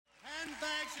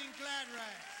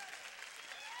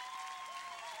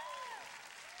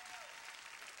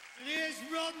Here's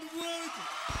Ron Wood.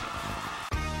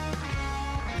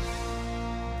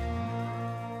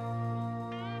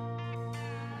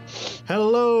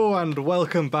 Hello and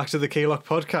welcome back to the Keylock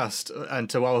Podcast and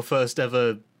to our first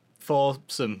ever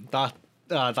foursome. That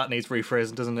needs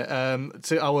rephrasing, doesn't it?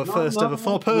 To our first ever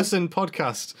four-person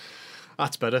podcast.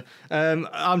 That's better.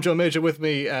 I'm John Major. With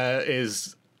me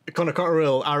is Connor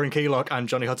Cotterill, Aaron Keylock, and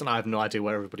Johnny Hudson. I have no idea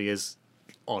where everybody is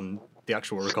on the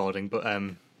actual recording, but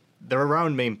they're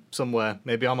around me somewhere.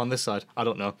 Maybe I'm on this side. I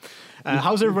don't know.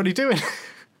 How's everybody doing?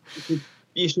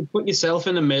 You should put yourself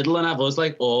in the middle and have us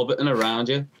like orbiting around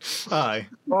you. Aye.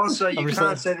 Also, you I'm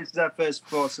can't say this is our first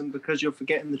foursome because you're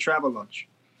forgetting the travel lodge.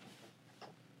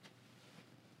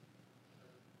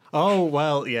 Oh,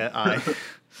 well, yeah, aye.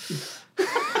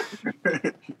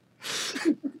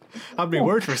 I'd be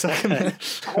worried for a second.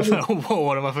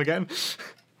 What am I forgetting?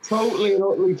 Totally and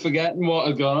utterly forgetting what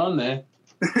had gone on there.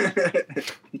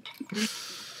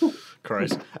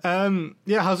 Christ.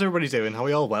 Yeah, how's everybody doing? Are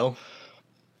we all well?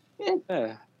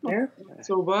 Yeah. Yeah. Not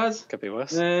so bad. Could be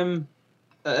worse. I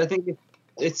think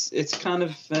it's kind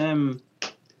of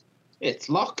it's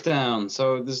lockdown,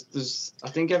 so there's I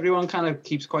think everyone kind of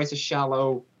keeps quite a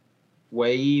shallow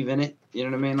wave in it. You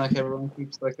know what I mean? Like everyone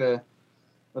keeps like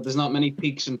but there's not many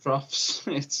peaks and troughs.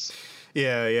 It's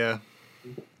Yeah.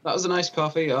 that was a nice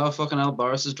coffee. Oh fucking hell,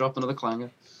 Boris has dropped another clanger.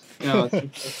 You know,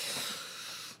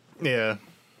 Yeah.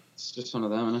 it's just one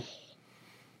of them, isn't it?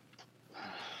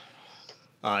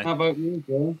 Aye. How about you,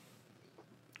 Joe?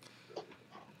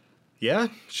 Yeah,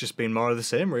 it's just been more of the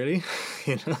same, really.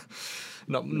 You know,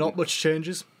 not much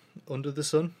changes under the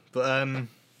sun, but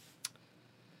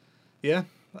yeah.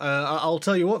 I'll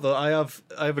tell you what, though, I have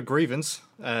a grievance.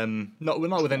 Not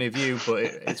with any of you, but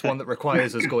it's one that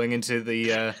requires us going into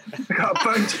the. I got a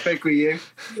bone to pick with you.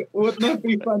 Wouldn't that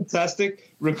be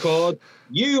fantastic? Record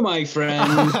you, my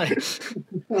friend.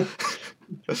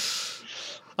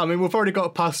 I mean, we've already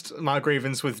got past my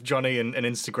grievance with Johnny and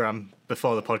Instagram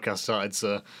before the podcast started,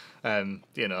 so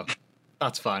you know,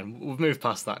 that's fine. We've moved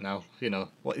past that now. You know,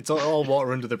 it's all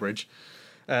water under the bridge.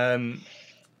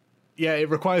 Yeah, it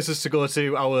requires us to go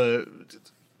to our,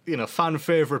 fan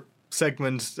favorite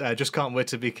segment. Just can't wait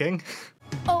to be king.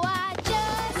 Oh, I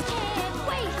just can't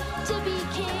wait to be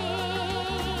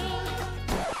king.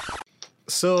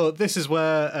 So this is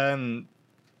where,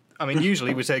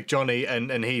 usually we take Johnny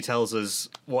and he tells us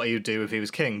what he would do if he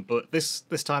was king, but this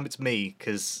time it's me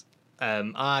because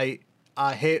I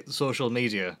hate social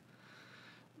media.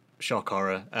 Shock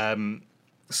horror.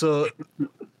 So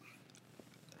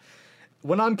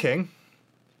when I'm king,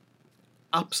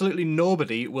 absolutely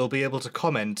nobody will be able to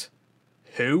comment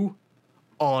who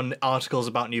on articles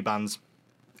about new bands.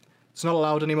 It's not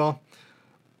allowed anymore.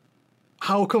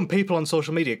 How come people on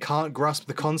social media can't grasp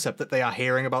the concept that they are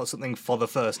hearing about something for the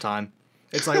first time?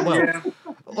 It's like, well,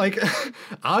 like,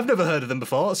 I've never heard of them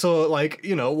before, so, like,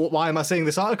 why am I seeing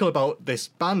this article about this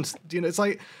band? It's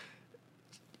like,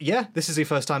 yeah, this is your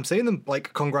first time seeing them.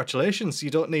 Like, congratulations.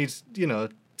 You don't need, you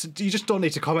just don't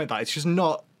need to comment that. It's just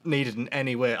not needed in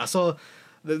any way. I saw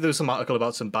there was some article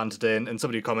about some band today, and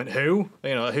somebody would comment, who?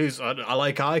 Who's,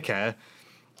 I care.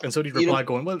 And somebody replied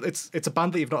going, well, it's a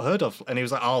band that you've not heard of. And he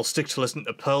was like, I'll stick to listening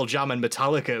to Pearl Jam and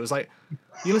Metallica. It was like,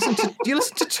 you listen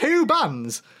to two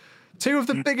bands? Two of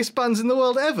the biggest bands in the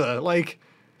world ever? Like,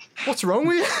 what's wrong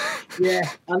with you? Yeah,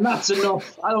 and that's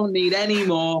enough. I don't need any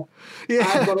more. Yeah.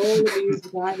 I've got all the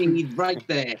music I need right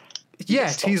there.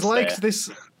 Yet he's liked this.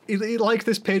 He liked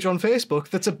this page on Facebook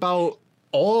that's about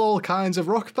all kinds of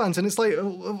rock bands, and it's like,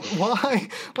 why?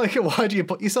 Like, why do you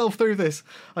put yourself through this?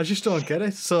 I just don't get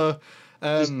it. So.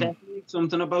 There's definitely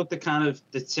something about the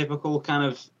typical kind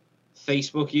of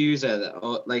Facebook user that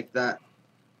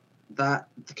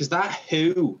because that's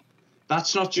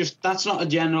not a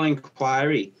general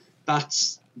inquiry.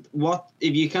 That's what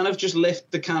if you kind of just lift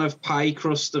the kind of pie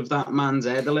crust of that man's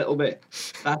head a little bit.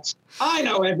 That's I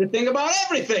know everything about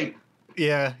everything.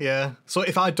 Yeah. So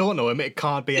if I don't know him, it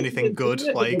can't be anything good.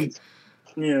 Like,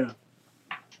 yeah,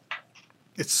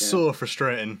 it's so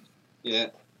frustrating. Yeah.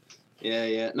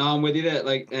 No, I'm with you there.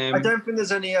 Like, I don't think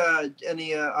there's any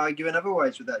arguing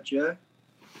otherwise with that, Joe.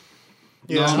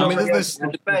 Yeah, No, I mean, there's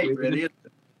debate, really.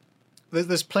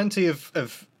 There's plenty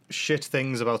of shit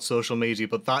things about social media,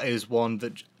 but that is one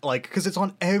that, like, because it's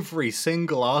on every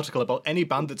single article about any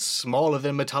band that's smaller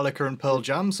than Metallica and Pearl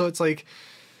Jam. So it's like,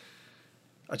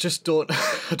 I just don't,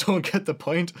 I don't get the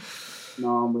point.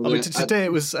 No, I'm with I you. mean, today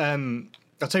it was.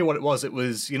 I'll tell you what it was. It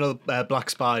was,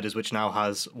 Black Spiders, which now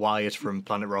has Wyatt from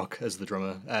Planet Rock as the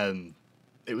drummer.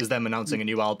 It was them announcing a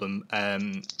new album.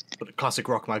 But Classic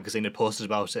Rock magazine had posted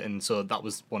about it, and so that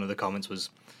was one of the comments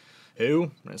was, who?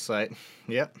 And it's like,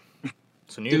 yep,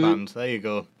 It's a new band. There you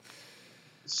go.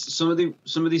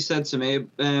 Somebody said to me,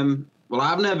 well,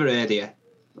 I've never heard you.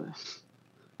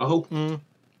 I hope.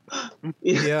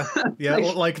 Yeah.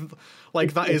 Well,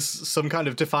 like that is some kind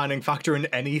of defining factor in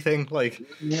anything. Like,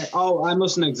 yeah. Oh, I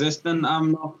mustn't exist then.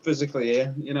 I'm not physically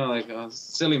here. You know, like, oh,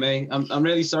 silly me. I'm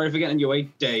really sorry for getting you away,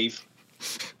 Dave.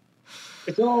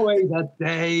 It's always a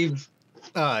Dave.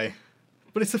 aye.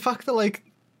 But it's the fact that, like,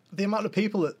 the amount of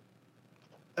people that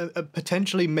are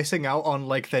potentially missing out on,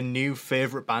 like, their new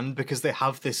favourite band because they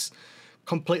have this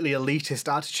completely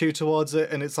elitist attitude towards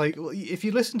it. And it's like, well, if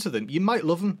you listen to them, you might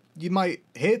love them, you might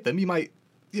hate them, you might,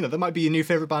 you know, they might be your new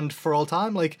favourite band for all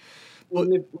time. Like,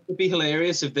 Wouldn't it be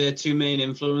hilarious if their two main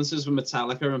influences were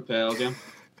Metallica and Pearl Jam?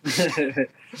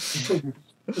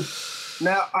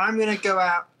 Now, I'm going to go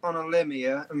out on a limb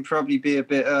here and probably be a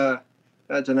bit, I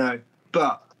don't know,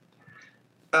 but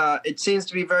it seems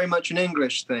to be very much an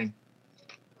English thing.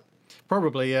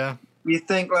 probably, yeah. You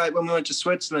think, like, when we went to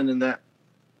Switzerland and that,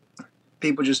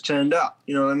 people just turned up,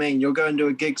 you know what I mean? You'll go and do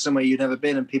a gig somewhere you've never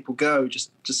been and people go just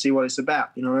to see what it's about,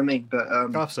 you know what I mean? But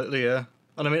Absolutely, yeah.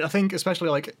 And I mean, I think especially,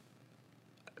 like,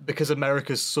 because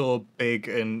America's so big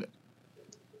and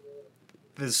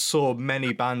there's so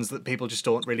many bands that people just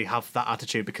don't really have that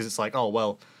attitude because it's like, oh,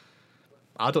 well,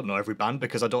 I don't know every band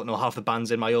because I don't know half the bands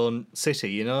in my own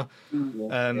city, you know?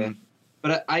 Yeah.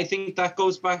 But I think that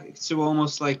goes back to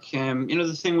almost like, you know,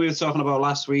 the thing we were talking about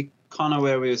last week, Connor,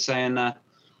 where we were saying that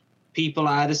people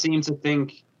either seem to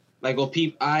think, like, well,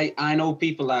 I know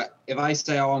people that if I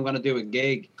say, oh, I'm going to do a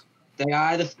gig, they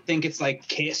either think it's like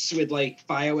Kiss with like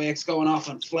fireworks going off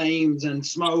and flames and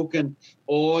smoke,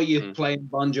 or you're playing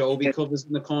Bon Jovi covers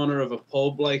in the corner of a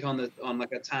pub, like on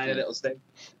like a tiny little stage.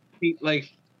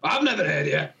 Like, I've never heard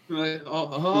of you. Like,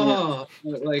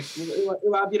 like,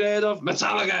 who have you heard of?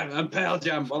 Metallica and Pearl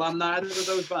Jam. Well, I'm neither of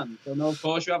those bands, so no, of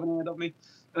course you haven't heard of me.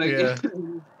 Like, Yeah.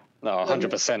 No,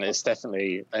 100%. It's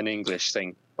definitely an English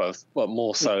thing, both. Well,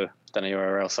 more so than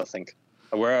anywhere else, I think.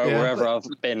 Wherever I've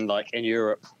been, like in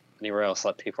Europe, anywhere else,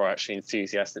 like people are actually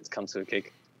enthusiastic to come to a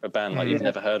gig, a band like you've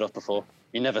never heard of before.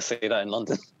 You never see that in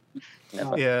London.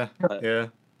 Never. Yeah.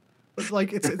 But,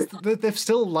 like, it's they've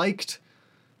still liked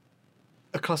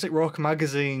a classic rock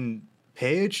magazine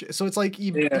page, so it's like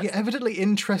you're evidently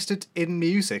interested in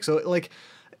music. So, like,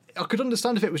 I could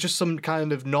understand if it was just some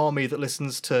kind of normie that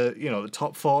listens to, you know, the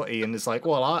top 40 and is like,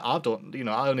 well, I don't, you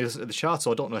know, I only listen to the charts,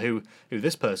 so I don't know who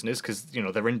this person is because, you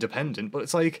know, they're independent. But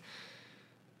it's like,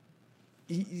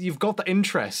 you've got the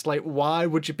interest. Like, why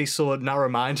would you be so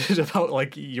narrow-minded about,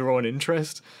 like, your own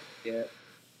interest? Yeah.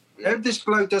 I hope this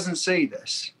bloke doesn't see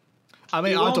this. I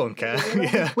mean, I don't care.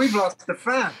 Yeah. We've lost a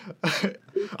fan.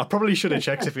 I probably should have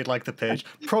checked if he'd like the page.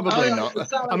 Probably not.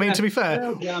 I mean, to be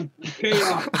fair,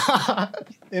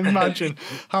 imagine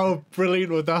how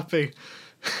brilliant would that be?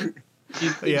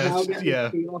 Yeah.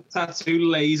 Tattoo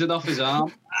lasered off his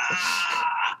arm.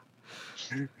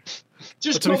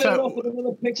 Just But to be cover it fair- up with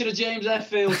another picture of James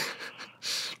Hetfield.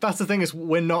 That's the thing is,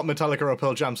 we're not Metallica or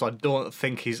Pearl Jam, so I don't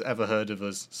think he's ever heard of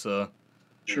us. So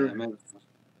True.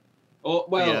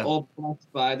 Yeah, or Black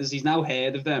Spiders. He's now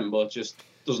heard of them, but just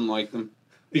doesn't like them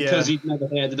because he's never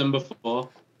heard of them before.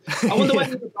 I wonder when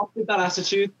he adopted that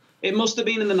attitude. It must have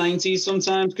been in the 90s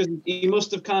sometimes, because he must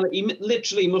have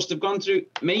literally must have gone through.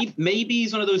 Maybe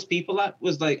he's one of those people that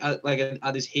was like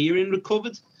had his hearing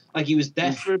recovered. Like he was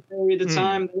deaf for a period of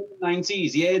time in the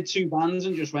 90s. He heard two bands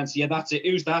and just went, yeah, that's it.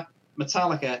 Who's that?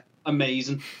 Metallica.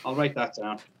 Amazing. I'll write that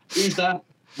down. Who's that?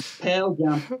 Pearl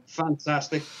Jam.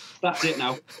 Fantastic. That's it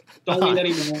now. Don't need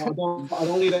any more. I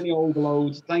don't need any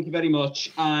overloads. Thank you very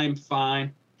much. I'm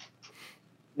fine.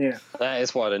 Yeah. That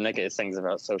is one of the negative things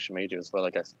about social media as well,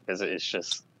 I guess, because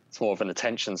it's more of an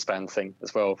attention span thing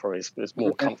as well. Probably it's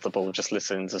more comfortable just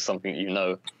listening to something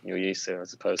you're used to,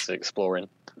 as opposed to exploring.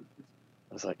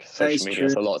 It's like social media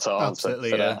has a lot to answer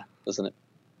for that, doesn't it?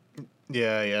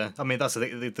 Yeah. I mean, that's the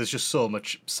thing. There's just so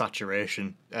much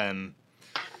saturation.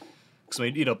 Because, I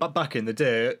mean, you know, back in the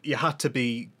day, you had to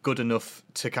be good enough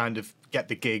to kind of get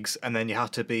the gigs, and then you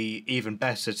had to be even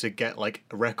better to get, like,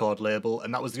 a record label,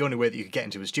 and that was the only way that you could get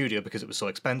into a studio because it was so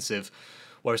expensive.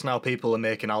 Whereas now people are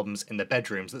making albums in their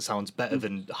bedrooms that sounds better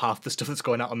than half the stuff that's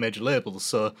going out on major labels.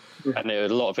 So, and a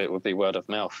lot of it would be word of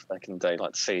mouth back in the day,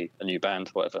 like see a new band,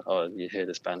 whatever. Oh, you hear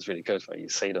this band's really good, right? You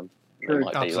see them. It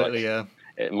might absolutely, be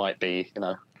It might be, you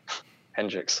know,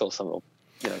 Hendrix or something,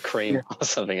 you know, Cream or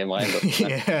something in my end.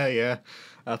 Yeah,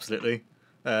 absolutely.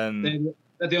 They're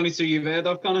the only two you've heard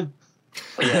of, Connor?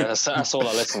 Yeah, that's all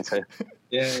I listen to.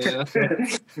 Yeah.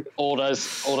 all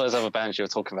those other bands you were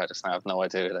talking about just now, I have no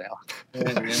idea who they are.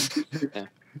 Yeah.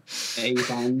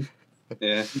 A-band.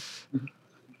 Yeah.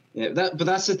 But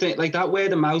that's the thing. Like that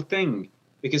word of mouth thing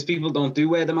because people don't do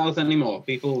word of mouth anymore.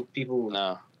 People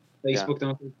No. Facebook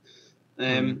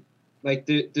don't. Like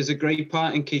there's a great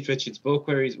part in Keith Richards' book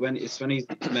where he's met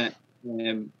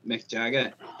Mick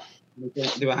Jagger.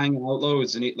 They were hanging out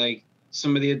loads, and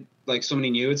somebody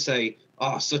new would say,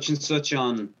 "Oh, such and such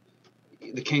on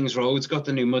the King's Road's got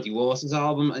the new Muddy Waters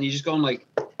album," and you just go and like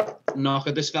knock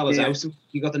at this fella's house. And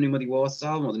you got the new Muddy Waters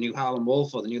album, or the new Howlin'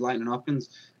 Wolf, or the new Lightning Hopkins,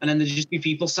 and then there'd just be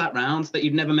people sat round that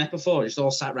you'd never met before, just all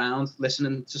sat round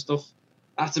listening to stuff.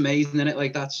 That's amazing, isn't it?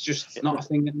 Like that's just not a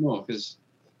thing anymore because.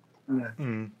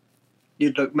 Yeah.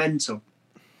 You'd look mental.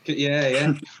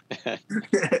 Yeah.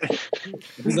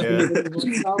 Nearly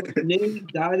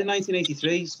died in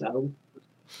 1983, so.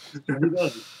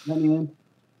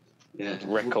 Yeah.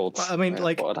 Records. I mean, yeah,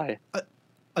 like, what are they?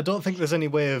 I don't think there's any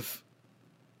way of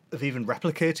even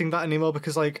replicating that anymore,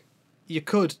 because, like, you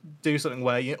could do something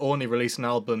where you only release an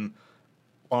album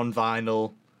on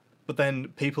vinyl, but then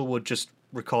people would just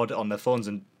record it on their phones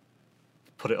and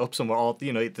put it up somewhere, or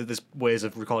there's ways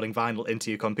of recording vinyl into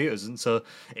your computers, and so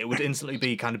it would instantly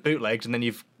be kind of bootlegged, and then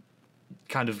you've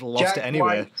kind of lost it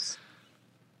anyway.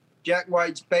 Jack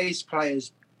White's bass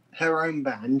players, her own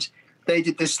band, they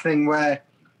did this thing where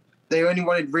they only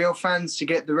wanted real fans to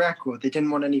get the record. They didn't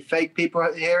want any fake people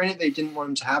hearing it. They didn't want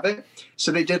them to have it,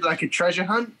 so they did like a treasure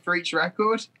hunt for each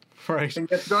record. Right. And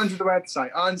you have to go onto the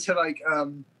website, onto like I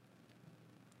don't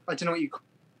know what you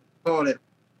call it,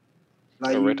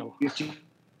 like a riddle. You have to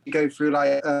go through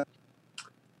like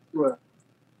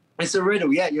it's a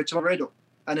riddle, yeah. You're to a riddle,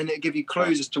 and then it give you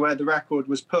clues as to where the record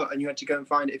was put, and you had to go and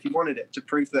find it if you wanted it, to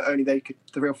prove that only the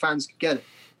real fans could get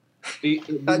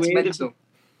it. That's mental.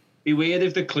 Be weird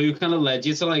if the clue kind of led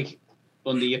you to like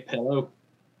under your pillow.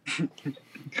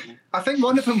 I think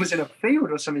one of them was in a field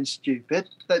or something stupid.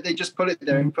 Like they just put it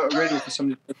there and put a riddle for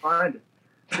somebody to find it.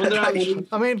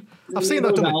 I mean, I've seen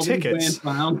that done with tickets.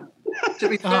 To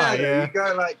be fair, you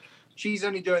go like, she's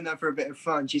only doing that for a bit of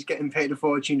fun. She's getting paid a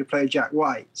fortune to play Jack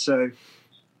White, so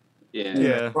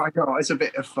yeah. Why not? It's a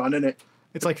bit of fun, isn't it?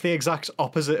 It's like the exact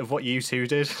opposite of what you two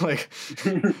did. Like,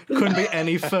 couldn't be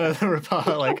any further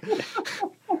apart. Like,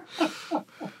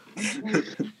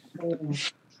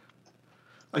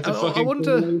 like the fucking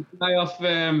wonder... guy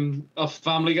off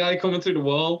Family Guy coming through the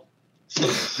wall.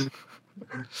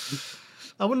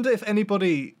 I wonder if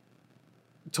anybody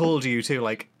told you to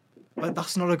like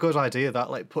that's not a good idea.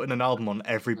 That like putting an album on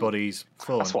everybody's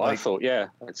phone. That's what I thought. Yeah,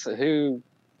 it's who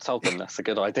told them that's a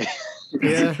good idea.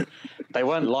 Yeah, they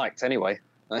weren't liked anyway.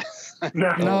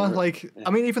 No, like I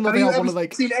mean, even though they are one of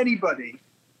like. Seen anybody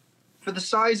for the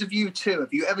size of U2?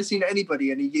 Have you ever seen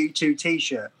anybody in a U2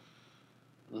 t-shirt?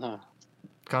 No,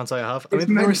 can't say I have. It's I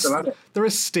mean, mental, they're a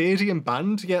stadium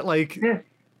band, yet like you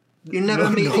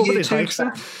never meet a U2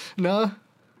 fan. No,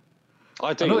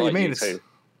 I do like you too,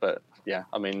 but yeah,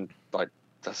 I mean, like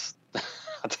that's I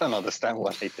don't understand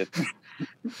why they did.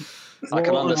 I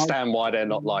can understand why they're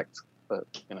not liked, but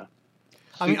you know.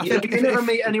 I mean, I think you never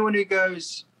meet anyone who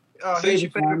goes, "Oh, who's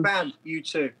your favorite band?"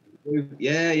 U2.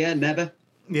 Yeah, never.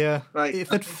 Yeah, like, if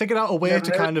they'd figured out a way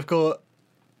to kind of go,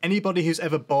 anybody who's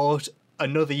ever bought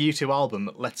another U2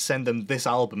 album, let's send them this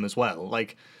album as well.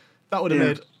 Like that would have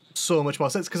made so much more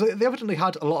sense, because they evidently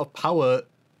had a lot of power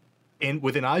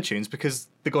within iTunes because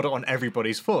they got it on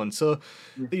everybody's phone. So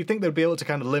you'd think they'd be able to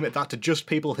kind of limit that to just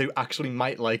people who actually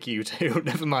might like U2.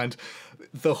 Never mind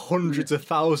the hundreds of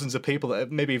thousands of people that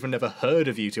have maybe even never heard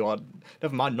of U2, or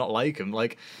never mind not like them.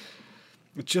 Like,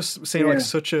 it just seemed like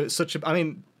such a. I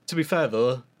mean, to be fair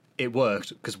though, it worked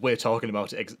because we're talking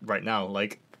about it right now.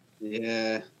 Like,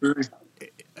 yeah.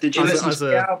 Did you listen to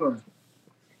the album?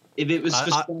 If it was for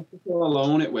spectacle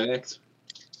alone, it worked.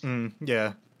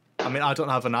 Yeah. I mean, I don't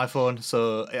have an iPhone,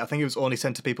 so I think it was only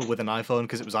sent to people with an iPhone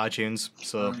because it was iTunes.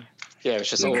 So yeah, it was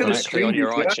just automatically on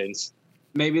your iTunes.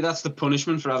 Maybe that's the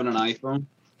punishment for having an iPhone.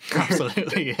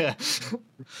 Absolutely, yeah.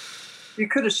 You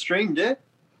could have streamed it.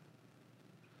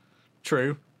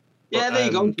 True. Yeah, there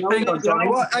you go. Hang on,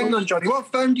 Johnny.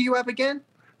 What phone do you have again?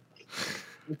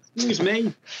 Excuse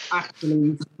me.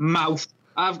 Actually, mouth.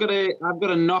 I've got a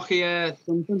Nokia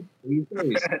something.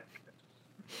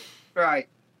 Right.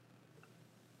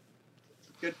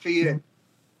 Good for you.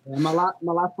 Yeah, my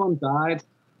last one died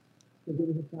because it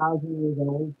was 1,000 years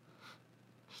old.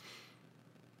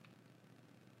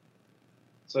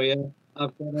 So yeah,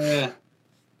 I've got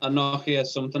a Nokia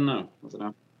something now. I don't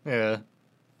know. Yeah.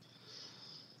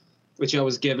 Which I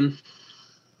was given.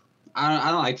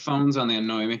 I don't like phones and they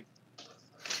annoy me.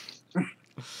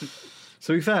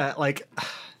 To be fair, like,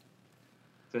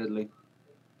 Thirdly,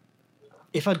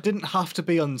 if I didn't have to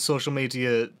be on social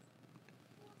media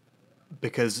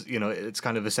because, you know, it's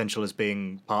kind of essential as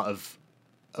being part of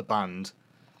a band,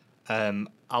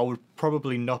 I would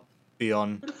probably not be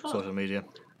on social media.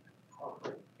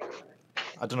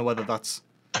 I don't know whether that's...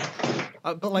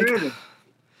 but like... Really?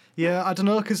 Yeah, I don't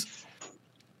know, because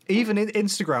even in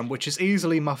Instagram, which is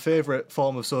easily my favourite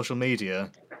form of social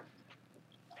media,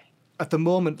 at the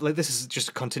moment, like, this is just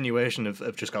a continuation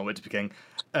of Just Can't Wait to Begin.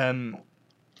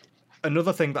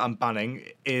 Another thing that I'm banning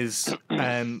is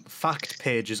fact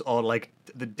pages, or like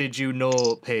the Did You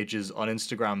Know pages on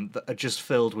Instagram that are just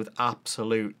filled with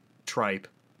absolute tripe.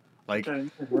 Like,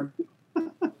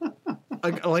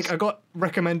 I got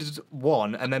recommended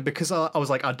one, and then because I was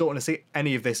like, I don't want to see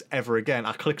any of this ever again,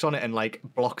 I clicked on it and like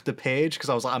blocked the page because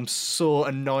I was like, I'm so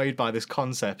annoyed by this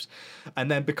concept. And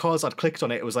then because I'd clicked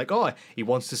on it, it was like, oh, he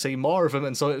wants to see more of them,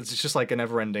 and so it's just like a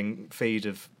never-ending feed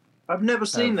of... I've never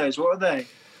seen those. What are they?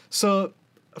 So,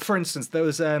 for instance, there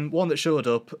was one that showed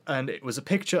up, and it was a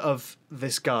picture of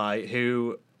this guy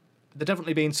who... There'd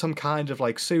definitely been some kind of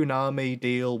like tsunami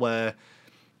deal where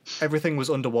everything was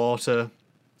underwater.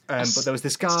 But there was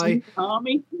this guy...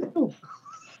 Tsunami?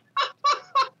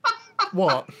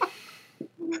 What?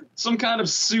 Some kind of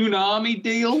tsunami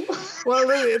deal? Well,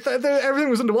 everything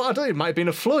was underwater. I don't know, it might have been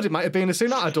a flood, it might have been a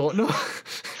tsunami, I don't know.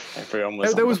 Everyone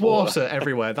was There was water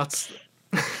everywhere, that's...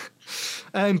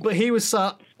 but he was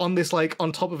sat on this, like,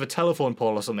 on top of a telephone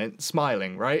pole or something,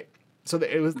 smiling, right? So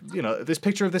that it was, you know, this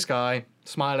picture of this guy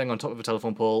smiling on top of a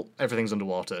telephone pole, everything's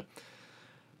underwater.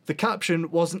 The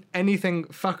caption wasn't anything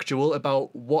factual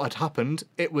about what had happened.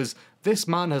 It was, this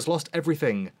man has lost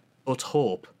everything but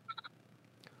hope.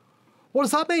 What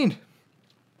does that mean?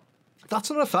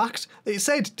 That's not a fact. It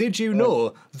said, did you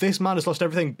know this man has lost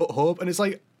everything but hope? And it's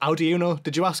like, how do you know?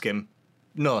 Did you ask him?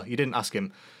 No, you didn't ask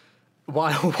him.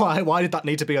 Why did that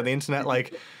need to be on the internet?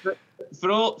 Like,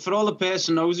 for all the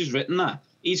person knows who's written that,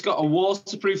 he's got a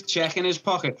waterproof check in his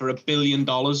pocket for $1 billion.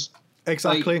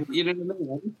 exactly. Like, you know what I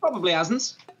mean? He probably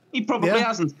hasn't.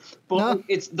 Hasn't. But No.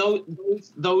 it's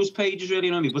those pages really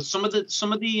annoy me. But some of the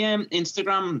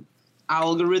Instagram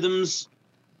algorithms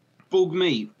bug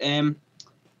me. Have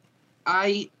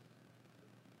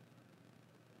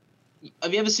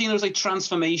you ever seen those like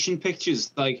transformation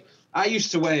pictures? Like, I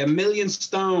used to weigh 1,000,000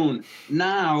 stone.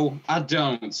 Now I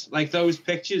don't. Like those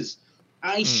pictures.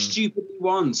 I stupidly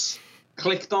once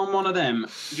clicked on one of them,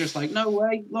 just like, no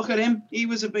way, look at him. He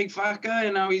was a big fat guy,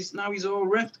 and now he's all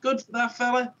ripped. Good for that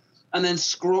fella. And then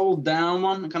scrolled down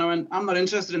one, and kind of went, I'm not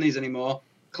interested in these anymore.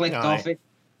 Clicked off it.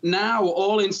 Now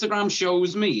all Instagram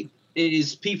shows me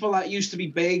is people that used to be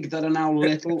big that are now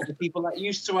little, or people that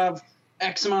used to have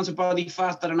X amount of body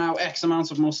fat that are now X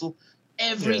amount of muscle.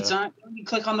 Every time you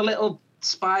click on the little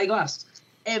spyglass,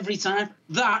 every time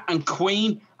that and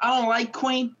Queen. I don't like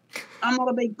Queen. I'm not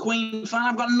a big Queen fan.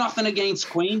 I've got nothing against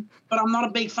Queen, but I'm not a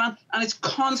big fan. And it's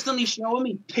constantly showing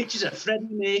me pictures of Freddie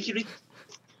Mercury.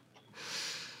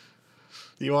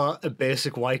 You are a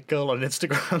basic white girl on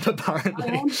Instagram,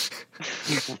 apparently.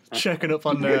 Checking up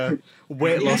on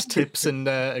weight loss tips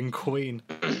and Queen.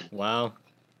 Wow.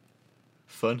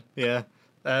 Fun, yeah.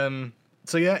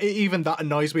 So yeah, even that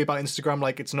annoys me about Instagram.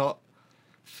 Like, it's not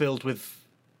filled with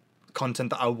content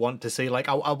that I want to see. Like,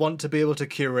 I want to be able to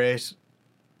curate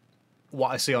what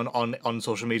I see on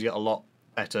social media a lot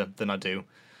better than I do.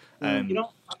 You know,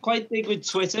 I'm quite big with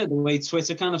Twitter, the way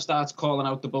Twitter kind of starts calling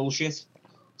out the bullshit.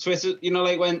 Twitter, you know,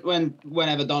 like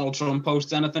whenever Donald Trump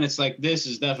posts anything, it's like, this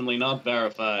is definitely not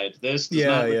verified. This is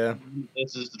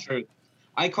this is the truth.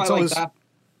 I quite like that.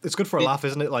 It's good for a laugh,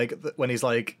 isn't it? Like, when he's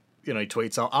like, you know, he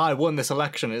tweets out, I won this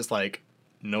election. It's like,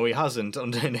 no, he hasn't.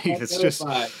 Underneath, it's just...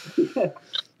 I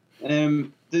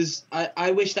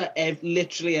wish that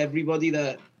literally everybody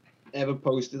that ever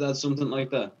posted had something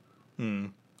like that. I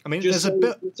mean, just there's a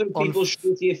bit... So people's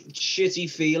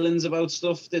shitty feelings about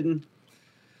stuff didn't...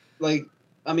 Like,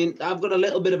 I mean, I've got a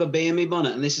little bit of a bee in my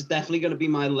bonnet, and this is definitely going to be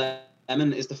my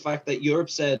lemon, is the fact that Europe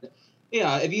said,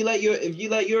 yeah, if you let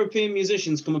European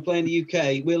musicians come and play in the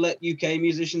UK, we'll let UK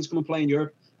musicians come and play in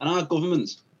Europe. And our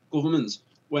governments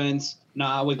went,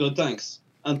 nah, we're good, thanks.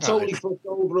 And totally fucked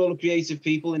over all the creative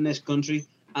people in this country.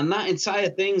 And that entire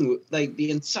thing, like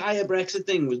the entire Brexit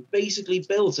thing, was basically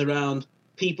built around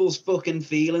people's fucking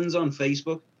feelings on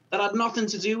Facebook that had nothing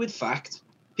to do with fact.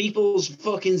 People's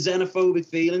fucking xenophobic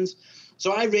feelings.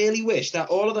 So I really wish that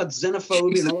all of that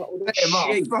xenophobia,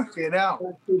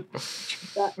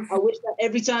 I wish that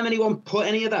every time anyone put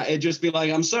any of that, it'd just be like,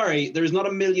 I'm sorry, there's not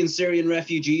 1 million Syrian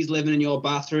refugees living in your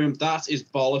bathroom. That is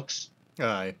bollocks.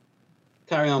 Aye.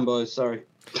 Carry on, boys. Sorry.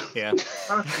 Yeah.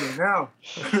 Now.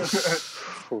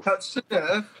 That's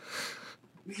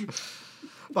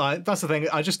But that's the thing.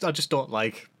 I just don't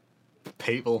like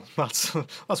people. That's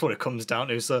what it comes down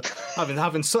to. So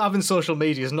having social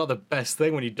media is not the best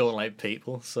thing when you don't like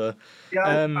people. So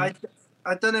Yeah,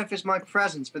 I don't know if it's my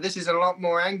presence, but this is a lot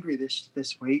more angry this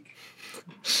week.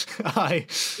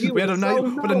 We had a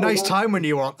nice time when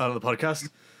you were on the podcast.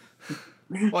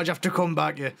 Why'd you have to come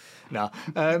back? Yeah, no.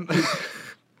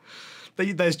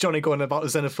 There's Johnny going about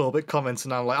xenophobic comments,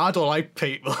 and I'm like, I don't like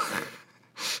people.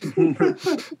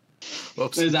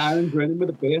 Whoops. There's Aaron grinning with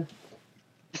a beer.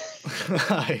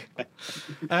 Hi.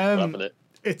 Loving it.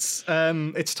 It's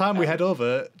time we head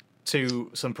over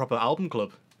to some proper album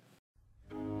club.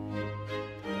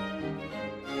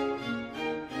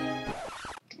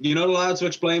 You're not allowed to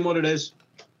explain what it is.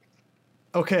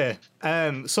 Okay,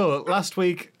 so last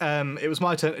week it was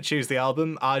my turn to choose the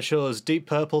album. I chose Deep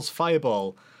Purple's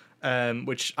Fireball,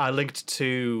 which I linked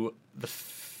to the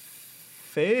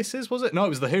Faces, was it? No, it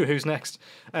was the Who. Who's Next?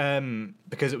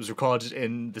 Because it was recorded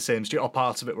in the same studio, or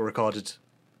parts of it were recorded.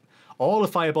 All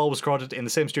of Fireball was recorded in the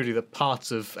same studio that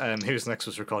parts of Who's Next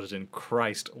was recorded in.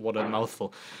 Christ, what a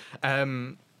mouthful.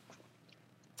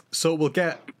 So we'll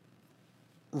get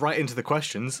right into the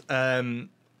questions.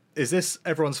 Is this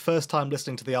everyone's first time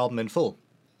listening to the album in full?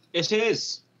 It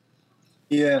is.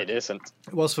 Yeah. It isn't.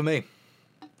 It was for me.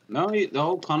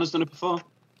 No, Connor's done it before.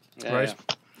 Yeah, Right.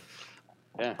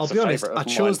 Yeah, I'll it's be a honest, favourite I of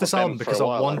chose mine this for them album for a because I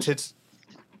while, wanted...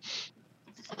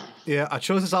 Yeah, I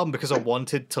chose this album because I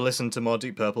wanted to listen to more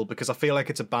Deep Purple, because I feel like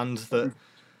it's a band that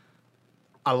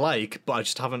I like, but I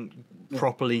just haven't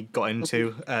properly got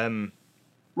into.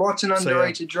 What an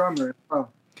underrated drummer as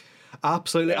well.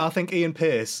 Absolutely. Yeah. I think Ian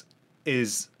Pearce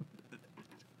is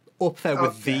up there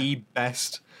with the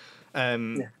best.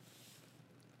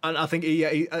 And I think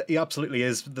he absolutely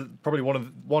is probably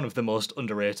one of the most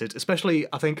underrated, especially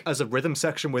I think as a rhythm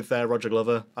section with Roger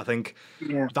Glover. I think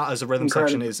that as a rhythm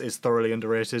section is thoroughly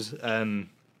underrated. So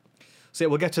yeah,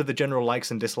 we'll get to the general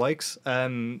likes and dislikes.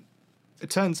 It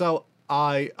turns out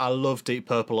I love Deep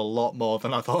Purple a lot more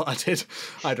than I thought I did.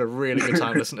 I had a really good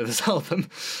time listening to this album.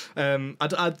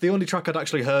 The only track I'd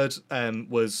actually heard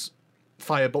was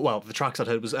Fireball. Well, the tracks I'd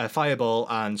heard was Fireball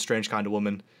and Strange Kind of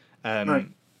Woman. Right.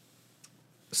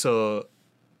 So,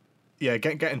 yeah,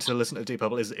 getting to listen to Deep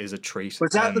Purple is a treat.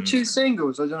 Was that the two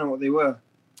singles? I don't know what they were.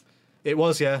 It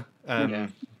was, yeah. Yeah.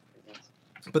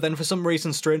 But then for some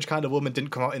reason, Strange Kind of Woman didn't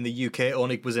come out in the UK. It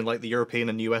only was in like the European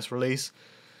and US release,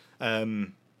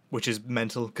 which is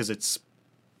mental because it's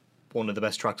one of the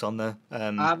best tracks on there.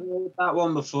 I've heard that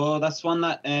one before. That's one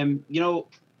that you know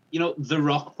the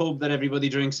rock pub that everybody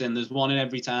drinks in. There's one in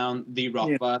every town. The rock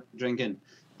bar drinking.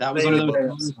 That was one of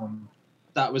those ones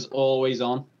that was always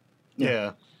on.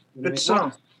 Yeah. Good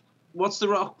song. What's the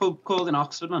rock pub called in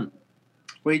Oxford, man?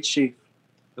 Wheat Sheaf.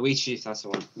 The Wheat Sheaf, that's the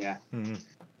one. Yeah. Mm-hmm.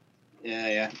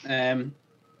 Yeah.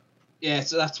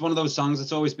 So that's one of those songs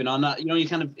that's always been on. That you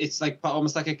kind of, it's like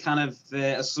almost like a kind of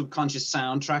a subconscious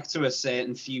soundtrack to a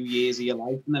certain few years of your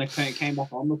life, and then it came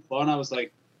back on the floor, and I was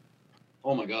like,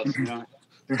 oh my god,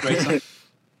 great song.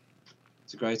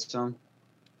 It's a great song.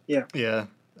 Yeah.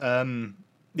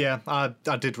 Yeah, I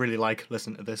did really like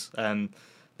listening to this.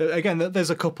 Again, there's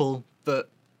a couple that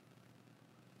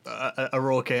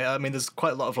are okay. I mean, there's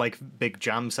quite a lot of like big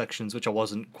jam sections, which I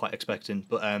wasn't quite expecting.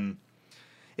 But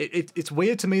it's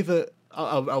weird to me that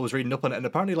I was reading up on it, and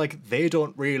apparently like they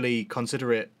don't really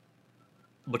consider it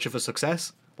much of a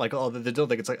success. Like, they don't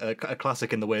think it's like a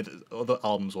classic in the way that other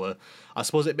albums were. I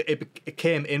suppose it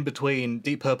came in between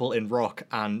Deep Purple in rock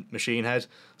and Machine Head,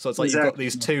 so it's like you've got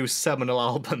these two seminal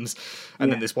albums,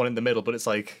 and then this one in the middle. But it's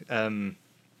like, I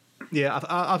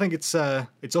think it's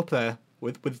up there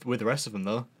with the rest of them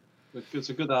though. It's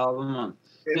a good album, man.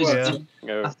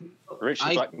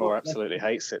 Richard Blackmore absolutely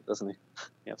hates it, doesn't he?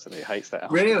 He absolutely hates that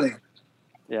album. Really?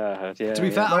 Yeah, I heard. Yeah. To be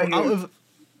fair,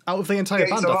 out of the entire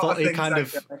band, I thought he kind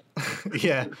of,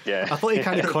 I thought he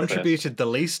kind of contributed the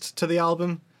least to the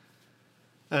album.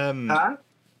 I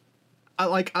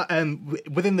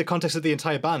within the context of the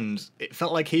entire band, it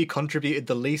felt like he contributed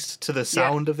the least to the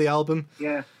sound of the album.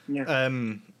 Yeah.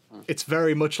 It's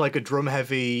very much like a drum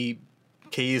heavy,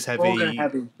 keys heavy. Organ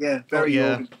heavy, yeah, very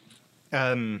organ.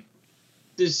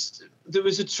 There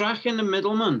was a track in the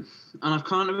middle, man, and I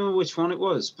can't remember which one it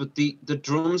was, but the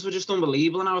drums were just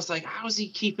unbelievable, and I was like, how is he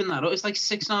keeping that up? It's like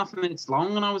 6.5 minutes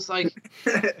long, and I was like,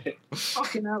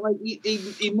 fucking hell, like,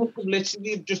 he must have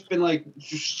literally just been like,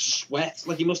 just sweat,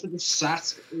 like he must have just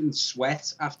sat in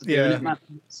sweat after doing it, man.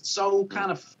 It's so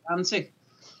kind of frantic.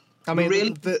 I mean,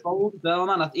 really controlled as well,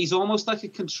 man. He's almost like a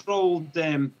controlled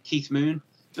Keith Moon.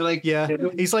 They're like,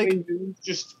 he's like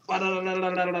just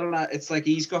it's like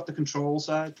he's got the control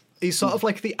side. He's sort of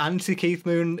like the anti Keith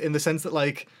Moon in the sense that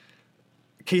like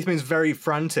Keith Moon's very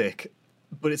frantic,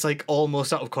 but it's like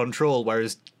almost out of control.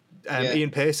 Whereas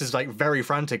Ian Pace is like very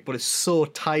frantic, but it's so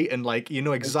tight and like you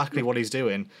know exactly what he's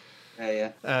doing.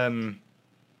 Yeah. And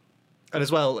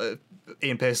as well,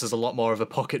 Ian Pace is a lot more of a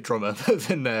pocket drummer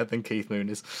than Keith Moon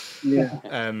is.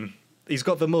 Yeah. He's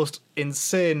got the most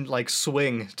insane like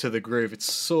swing to the groove.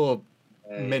 It's so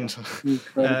mint.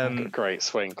 Great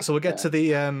swing. So we'll get to the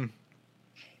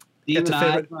get to Demon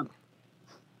favorite. Eyes,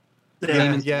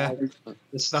 man. Yeah. The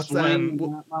That's, swing in we'll-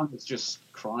 that, man, was just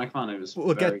chronic, man. It was.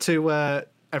 We'll very- get to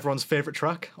everyone's favorite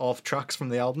track or tracks from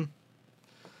the album.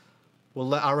 We'll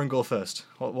let Aaron go first.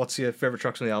 What's your favorite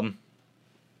tracks from the album?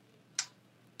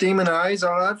 Demon Eyes,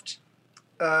 I loved.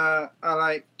 I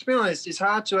like. To be honest, it's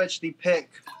hard to actually pick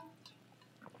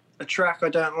a track I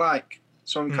don't like,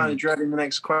 so I'm kind of dreading the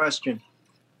next question.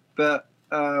 But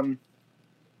no,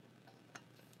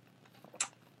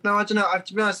 I don't know.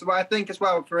 To be honest, what I think as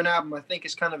well for an album, I think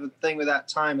it's kind of a thing with that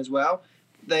time as well.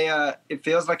 It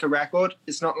feels like a record.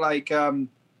 It's not like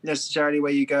necessarily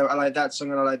where you go, I like that song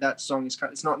and I like that song.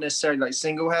 It's not necessarily like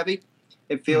single heavy.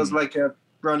 It feels like a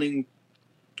running.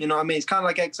 You know what I mean? It's kind of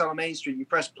like Exile on Main Street. You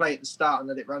press play at the start and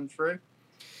let it run through.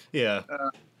 Yeah.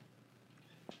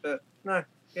 But no,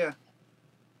 yeah.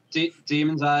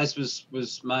 Demon's Eyes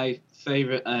was my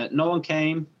favorite. No One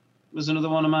Came was another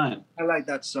one of mine. I like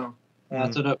that song. I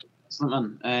thought that was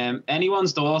excellent, man.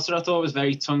 Anyone's Daughter, I thought was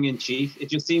very tongue in cheek. It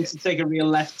just seems to take a real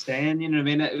left turn. You know what I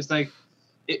mean? It was like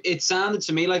it sounded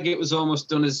to me like it was almost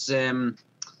done as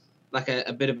like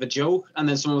a bit of a joke, and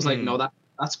then someone was like, "No,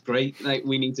 that's great. Like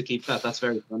we need to keep that. That's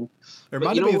very funny." It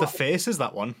reminded me of The Faces,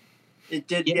 that one. It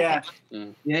did, Yeah.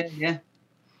 yeah.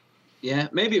 Yeah,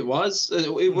 maybe it was.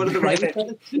 It would have the right.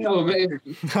 You know, maybe.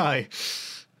 Aye.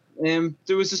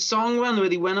 There was a song where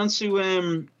he went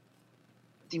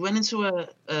into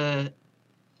a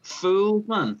Fool,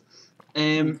 man.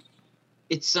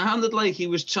 It sounded like he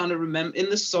was trying to remember in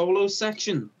the solo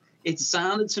section. It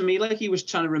sounded to me like he was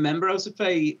trying to remember how to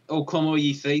play "Oh Come All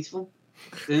Ye Faithful,"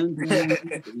 dun, dun, dun,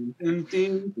 dun, dun,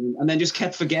 dun, and then just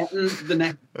kept forgetting the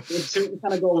next.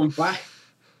 Kind of going back,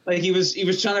 like he was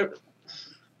trying to.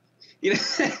 You know,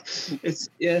 it's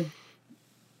yeah.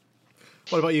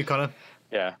 What about you, Connor?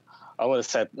 Yeah, I would have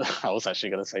said. I was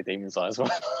actually going to say Demon's Eye as well.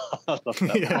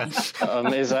 Yeah.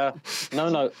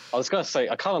 No. I was going to say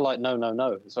I kind of like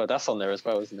No. So that's on there as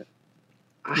well, isn't it?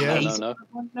 Yeah. No.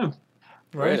 No.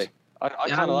 Right. Really, I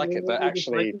kind of like it, but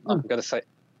actually, I'm I'm going to say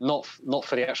not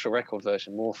for the actual record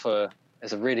version, more for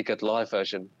there's a really good live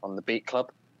version on the Beat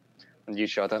Club on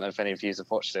YouTube. I don't know if any of you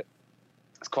have watched it.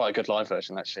 It's quite a good live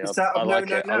version, actually. Is that I of like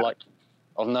No, it. No, I No? like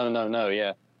of No,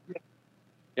 yeah.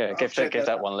 Yeah, give check that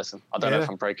that one a listen. I don't know Yeah. if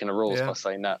I'm breaking the rules Yeah. by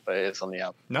saying that, but it's on the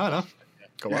album. No.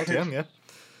 Go wild, yeah.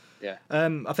 Yeah.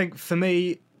 I think for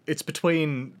me, it's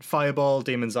between Fireball,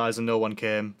 Demon's Eyes, and No One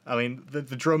Came. I mean, the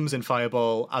drums in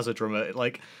Fireball, as a drummer,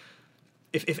 like,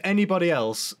 if anybody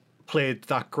else played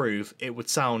that groove, it would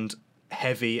sound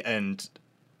heavy and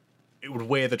it would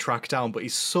weigh the track down, but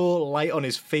he's so light on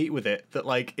his feet with it that,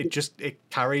 like, it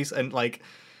carries, and, like,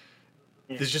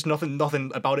 there's just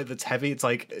nothing about it that's heavy. It's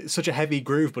like it's such a heavy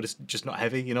groove, but it's just not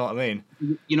heavy. You know what I mean?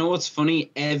 You know what's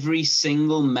funny? Every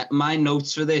single my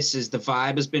notes for this is the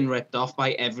vibe has been ripped off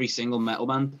by every single metal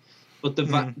band, but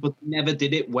but never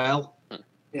did it well.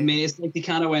 I mean, it's like they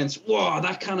kind of went, "Whoa,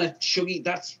 that kind of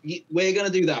chuggy. We're gonna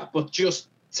do that, but just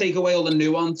take away all the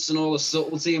nuance and all the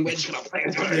subtlety, and we're just gonna play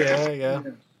it." Yeah.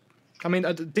 I mean,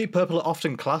 Deep Purple are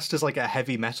often classed as like a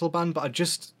heavy metal band, but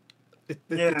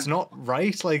it's not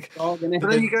right. Like, Oh, But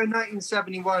then you go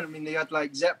 1971. I mean, they had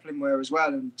like Zeppelinware as well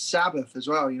and Sabbath as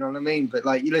well. You know what I mean? But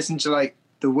like, you listen to like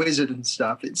The Wizard and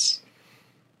stuff. It's,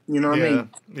 you know what I mean?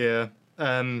 Yeah.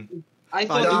 I The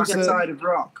thought dark it was, side of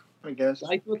rock, I guess.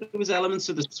 I thought there was elements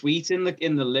of the sweet in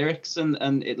the lyrics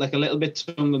and it like a little bit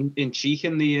tongue in cheek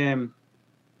in the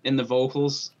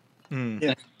vocals.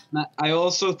 Yeah. I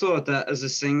also thought that as a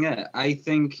singer, I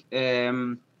think.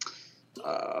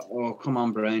 Oh, come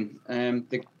on, brain.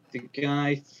 The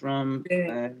guy from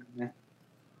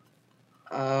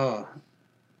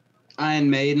Iron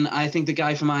Maiden. I think the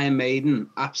guy from Iron Maiden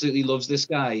absolutely loves this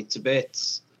guy to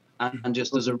bits, and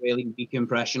just does a really weak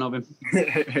impression of him.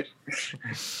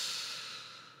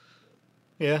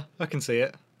 Yeah, I can see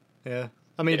it. Yeah.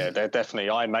 I mean, Yeah, they're definitely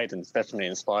Iron Maiden's definitely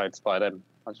inspired by them.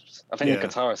 I think the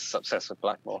guitarist is obsessed with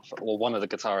Blackmore, or one of the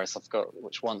guitarists. I forgot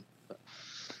which one.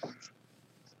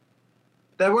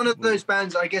 They're one of those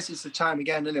bands, I guess it's the time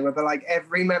again, isn't it? Where like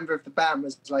every member of the band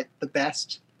was like the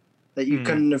best. That you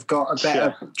couldn't have got a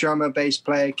better drummer, bass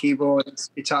player, keyboard,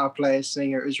 guitar player,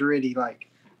 singer. It was really like...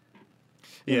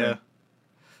 Yeah.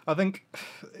 I think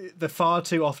they're far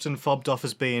too often fobbed off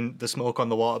as being the Smoke on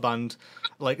the Water band.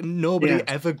 Like, nobody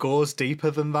ever goes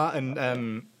deeper than that,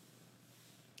 and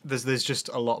there's just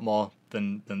a lot more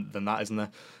than that, isn't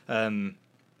there?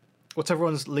 What's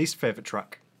everyone's least favourite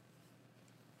track?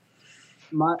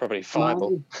 Probably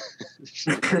Fireball.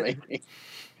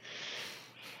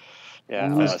 Yeah,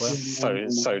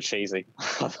 that's so cheesy.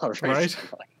 I really Right.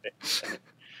 don't like it.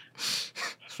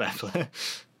 Fair play.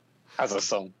 As a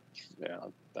song, yeah, I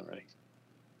don't really.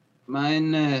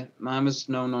 Mine was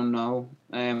no, no, no.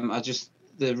 I just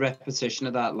the repetition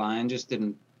of that line just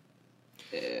didn't.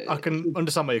 I can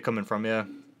understand where you're coming from, yeah.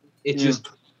 It just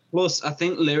plus I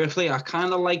think lyrically I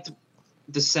kind of liked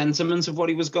the sentiment of what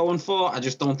he was going for. I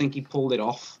just don't think he pulled it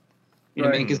off. You know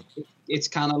what I mean? Because it's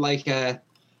kind of like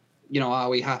are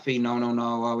we happy? No, no,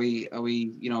 no. Are we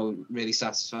really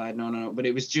satisfied? No, no, no. But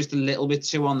it was just a little bit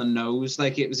too on the nose.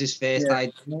 Like it was his first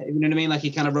idea. You know what I mean? Like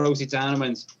he kind of wrote it down and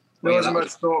went. There wasn't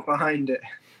much thought behind it.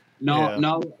 No,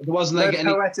 there wasn't like any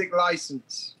poetic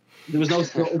license. There was no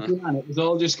thought behind it. It was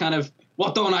all just kind of,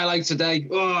 what don't I like today?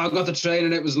 Oh, I got the train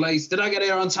and it was late. Did I get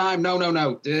here on time? No, no,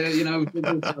 no. No.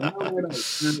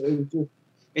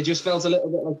 It just felt a little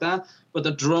bit like that. But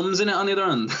the drums in it on the other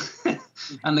end,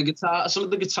 and the guitar, some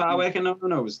of the guitar work in it,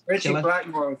 was Richie killer.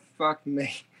 Blackmore, fuck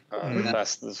me.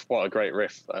 That's what a great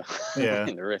riff, though. Yeah.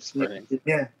 The riff's brilliant.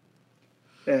 Yeah.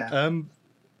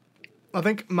 I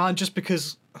think mine, just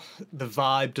because the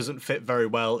vibe doesn't fit very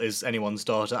well, is Anyone's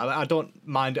Daughter. I don't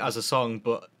mind it as a song,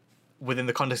 but within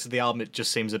the context of the album, it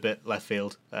just seems a bit left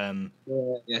field.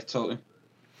 Yeah, totally.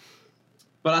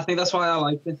 But I think that's why I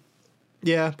liked it.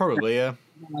 Yeah, probably, yeah.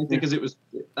 I think because it was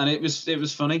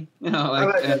funny,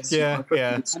 like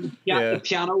the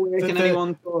piano work in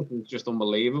Anyone's Daughter was just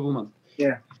unbelievable, man.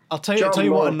 Yeah. I'll tell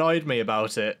you what annoyed me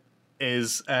about it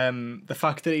is the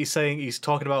fact that he's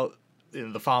talking about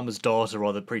the farmer's daughter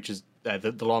or the preacher's,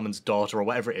 the lawman's daughter or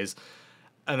whatever it is,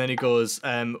 and then he goes,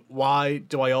 "Why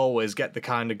do I always get the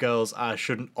kind of girls I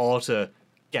shouldn't oughta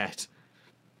get?"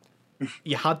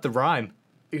 You had the rhyme.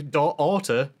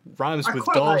 Oughta rhymes with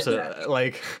daughter.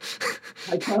 Like,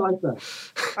 I quite like that.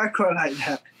 I quite like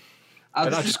that.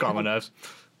 That just got on my nerves.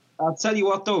 I'll tell you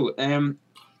what though,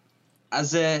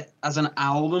 as an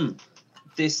album,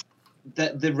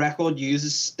 the record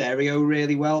uses stereo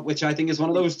really well, which I think is one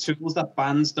of those tools that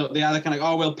bands don't. They either kind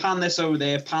of we'll pan this over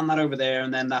there, pan that over there,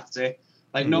 and then that's it.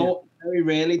 Like very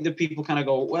rarely do people kind of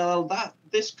go, well,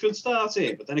 this could start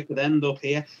here, but then it could end up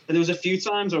here. And there was a few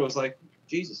times where I was like,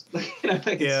 Jesus,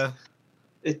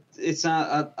 it's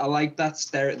I like that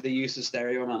the use of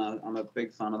stereo, man. I'm a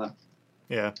big fan of that.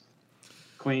 Yeah.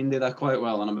 Queen did that quite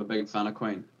well, and I'm a big fan of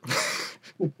Queen.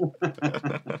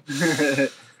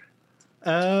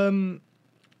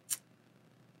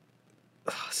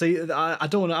 See, I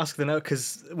don't want to ask the note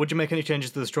because would you make any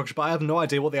changes to the structure? But I have no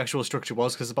idea what the actual structure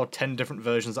was because there's about 10 different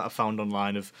versions that I found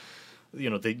online of,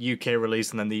 the UK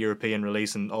release and then the European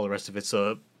release and all the rest of it.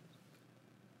 So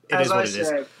it is what it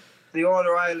is. The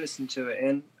order I listened to it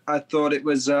in, I thought it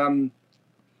was one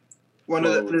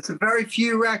of the. There's a very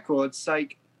few records,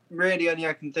 like really only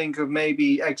I can think of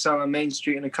maybe Exile on Main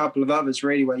Street and a couple of others,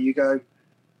 really, where you go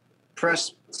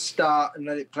press start and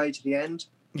let it play to the end.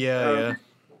 Yeah.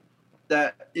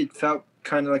 That it felt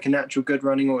kind of like a natural good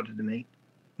running order to me.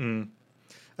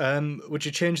 Would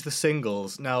you change the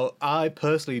singles? Now, I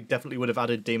personally definitely would have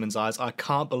added Demon's Eyes. I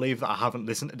can't believe that I haven't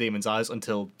listened to Demon's Eyes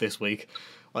until this week.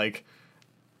 Like,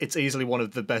 it's easily one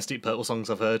of the best Deep Purple songs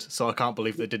I've heard, so I can't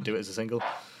believe they didn't do it as a single.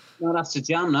 No, that's a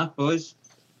jam, that, boys.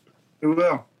 Who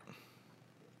will?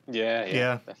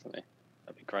 Yeah, definitely.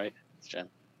 That'd be great. It's a jam.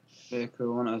 Yeah,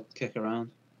 cool. I want to kick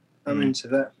around. I'm into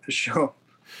that for sure.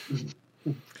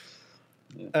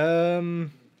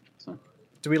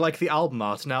 Do we like the album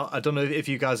art? Now, I don't know if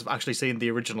you guys have actually seen the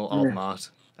original album art.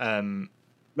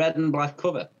 Red and black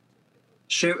cover.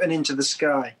 Shooting into the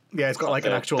sky. Yeah, it's got like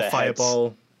an actual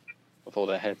fireball. Of all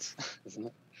their heads, isn't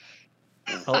it?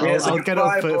 I'll get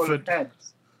up for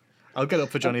I'll get up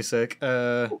for Johnny's sake.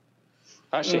 I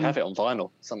actually have it on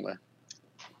vinyl somewhere.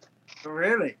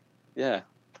 Really? Yeah.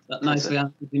 That nicely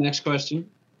answers the next question.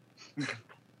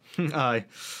 Aye.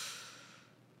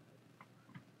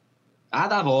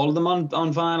 I'd have all of them on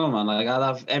vinyl, man. Like, I'd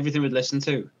have everything we'd listen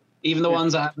to. Even the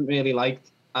ones I haven't really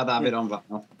liked, I'd have it on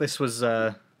vinyl. This was...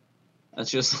 That's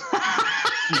just...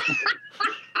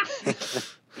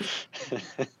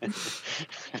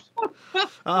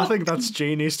 I think that's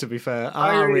genius, to be fair.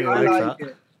 I really like that.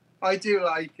 It. I do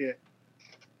like it.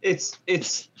 It's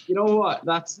you know what?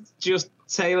 That's just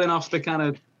tailing off the kind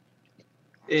of...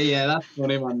 Yeah, that's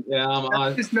funny, man. Yeah,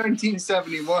 that's just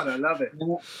 1971. I love it.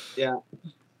 Yeah.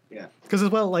 Because as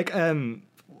well, like,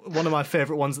 one of my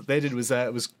favourite ones that they did was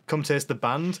Come Taste the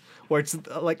Band, where it's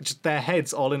like just their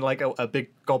heads all in like a big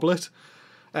goblet,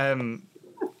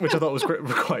 which I thought was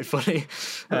quite funny.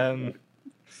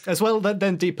 As well,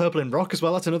 then Deep Purple in Rock as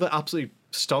well. That's another absolutely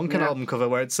stonking album cover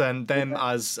where it's them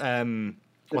as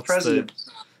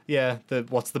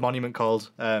what's the monument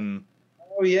called?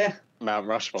 Oh yeah, Mount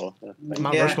Rushmore.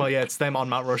 Mount Rushmore, yeah, it's them on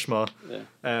Mount Rushmore.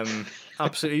 Yeah.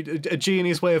 Absolutely a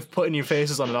genius way of putting your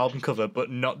faces on an album cover,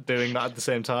 but not doing that at the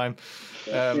same time.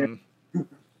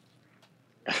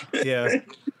 Yeah.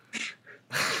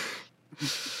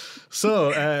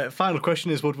 So, final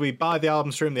question is: would we buy the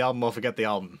album, stream the album, or forget the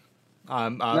album?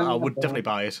 I would definitely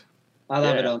buy it. I'll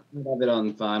have it on. I'll have it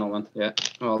on final one. Yeah,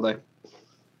 all day.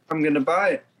 I'm gonna buy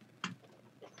it.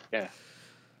 Yeah,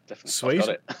 definitely. Sweet.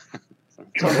 I've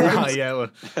got it. Yeah, well,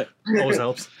 always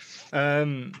helps.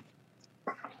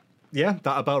 Yeah,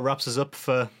 that about wraps us up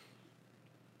for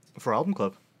Album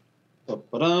Club.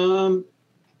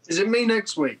 Is it me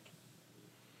next week?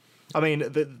 I mean,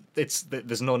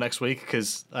 there's no next week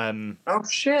because Oh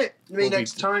shit! Me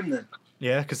next time then.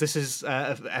 yeah, because this is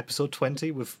episode 20.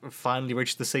 We've finally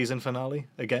reached the season finale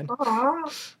again.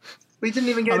 Aww. We didn't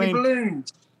even get any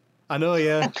balloons. I know,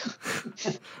 yeah.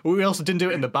 We also didn't do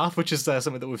it in the bath, which is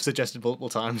something that we've suggested multiple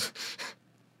times.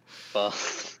 Well,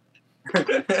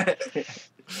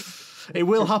 It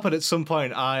will happen at some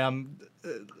point. I am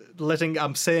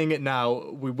I'm saying it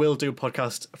now. We will do a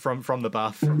podcast from the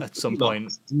bath at some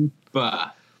point.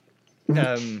 But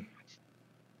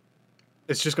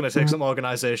It's just going to take some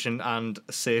organisation and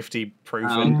safety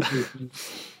proofing.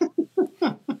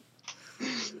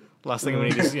 Last thing we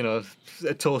need is,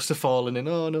 a toaster falling in.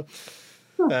 Oh no!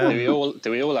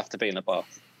 do we all have to be in a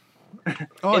bath?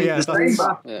 Oh yeah, the same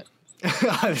bath. Yeah.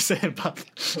 the same bath.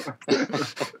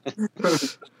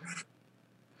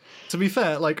 To be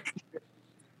fair,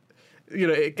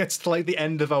 it gets to like the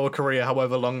end of our career,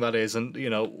 however long that is, and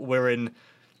we're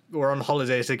on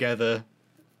holiday together.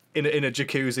 In a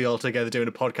jacuzzi all together doing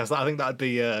a podcast. I think that'd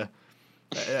be a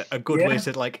good way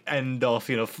to like end off,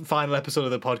 final episode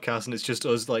of the podcast, and it's just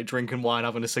us like drinking wine,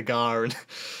 having a cigar, and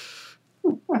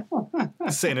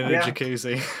sitting in a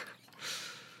jacuzzi.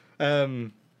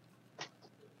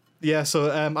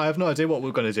 So I have no idea what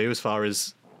we're going to do as far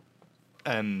as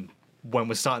when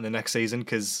we're starting the next season,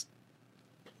 because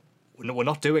we're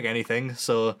not doing anything,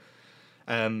 so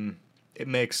it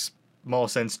makes more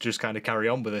sense to just kind of carry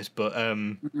on with it, but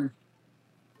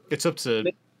it's up to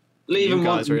you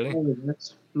guys, really.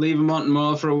 Leave them wanting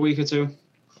more for a week or two.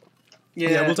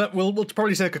 Yeah, we'll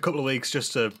probably take a couple of weeks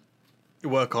just to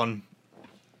work on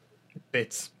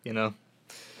bits, give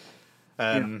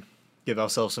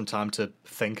ourselves some time to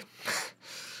think.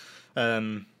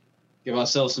 Give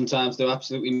ourselves some time to do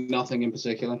absolutely nothing in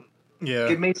particular. Yeah.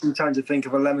 Give me some time to think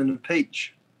of a lemon and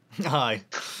peach. Aye.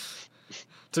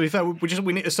 To be fair,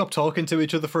 we need to stop talking to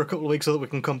each other for a couple of weeks so that we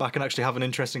can come back and actually have an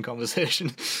interesting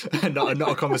conversation, and not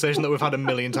a conversation that we've had a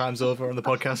million times over on the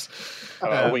podcast.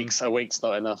 A week's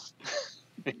not enough.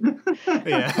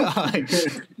 Yeah.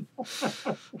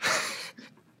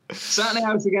 Sat in the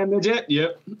house again, midget.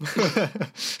 Yep.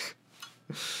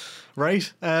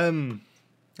 Right. I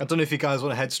don't know if you guys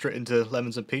want to head straight into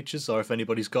lemons and peaches, or if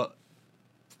anybody's got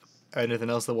anything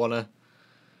else they want to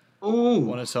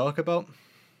talk about.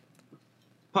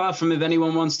 Apart from if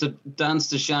anyone wants to dance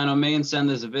to Shine On Me and send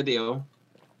us a video.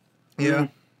 Yeah.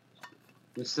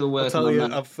 We're still working I'll tell you,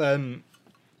 that.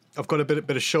 I've got a bit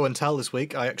of show and tell this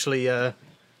week. I actually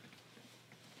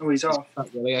He's off.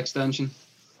 That really extension.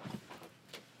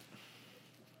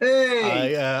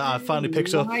 Hey! I finally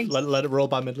picked up Let It Roll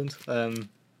by Midland.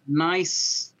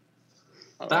 Nice.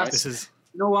 This is...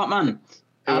 You know what, man?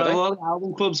 Out of all the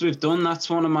album clubs we've done, that's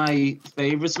one of my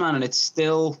favourites, man, and it's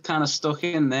still kind of stuck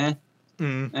in there.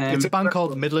 It's a band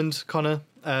called Midland, Connor.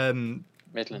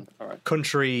 Midland, all right.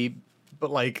 Country,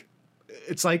 but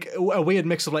it's like a weird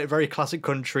mix of like very classic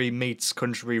country meets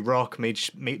country rock meets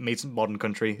modern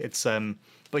country. It's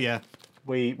but yeah,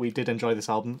 we did enjoy this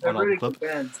album on Album Club.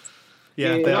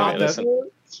 Yeah, they're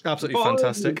absolutely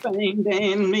fantastic.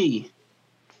 And me.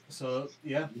 So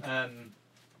yeah,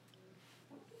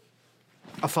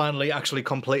 I finally actually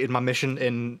completed my mission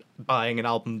in buying an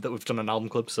album that we've done on Album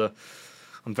Club, so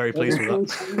I'm very pleased with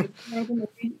that.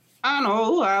 I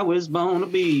know I was born to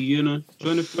be in a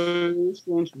 21st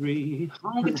century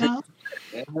honky tonk.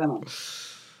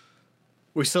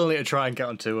 We still need to try and get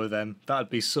on tour with them.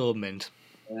 That'd be so mint.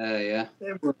 Yeah.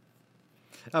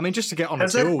 I mean, just to get on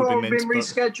Has a tour would be that mint. been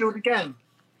rescheduled again?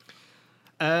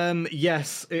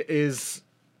 Yes, it is.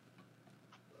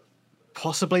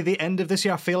 Possibly the end of this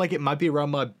year. I feel like it might be around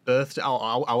my birthday,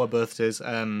 our birthdays.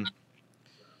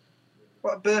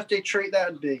 What a birthday treat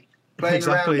that would be. Playing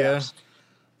Exactly, around yeah. us.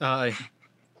 Aye.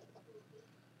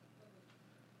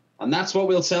 And that's what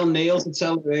we'll tell Neil to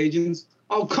tell the agents.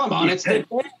 Oh, come on, it's their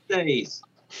birthdays.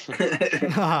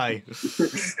 Aye.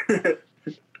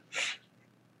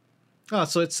 Oh,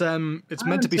 so it's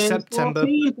meant to be September.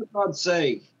 14, for God's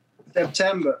sake.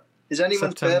 September. Is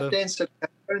anyone's September. birthday in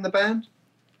September in the band?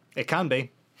 It can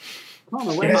be.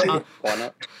 Connor, when's it? Why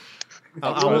not?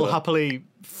 I will happily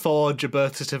forge a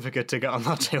birth certificate to get on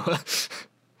that tour.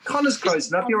 Connor's close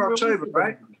enough. You're October,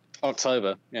 right?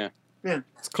 October, yeah.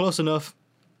 It's close enough.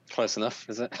 Close enough,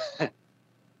 is it?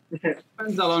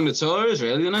 Depends how long the tour is,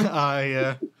 really, you know?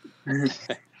 I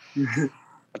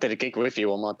I did a gig with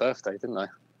you on my birthday, didn't I?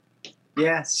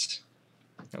 Yes.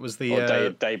 it was Or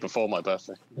the day before my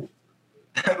birthday.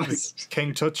 That was.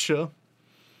 King Tut show.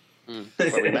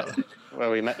 Where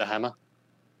we met the Hammer.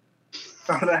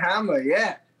 Oh, the Hammer,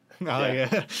 yeah.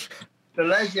 Yeah. The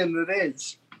legend that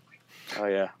is. Oh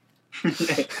yeah,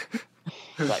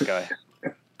 that guy.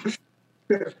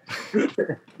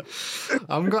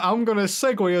 I'm gonna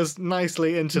segue us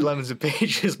nicely into Lemons and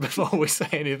Peaches before we say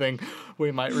anything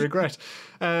we might regret.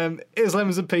 Is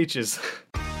Lemons and Peaches.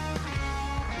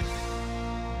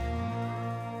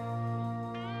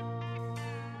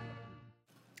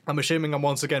 I'm assuming I'm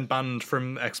once again banned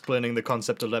from explaining the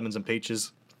concept of lemons and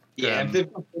peaches. Yeah, if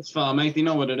they've got this far, mate, they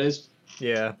know what it is.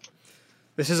 Yeah.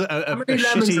 This is a How many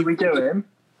lemons are we shitty... doing?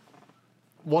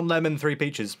 1 lemon, 3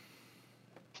 peaches.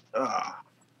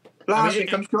 Last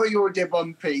week, I'm sure you all did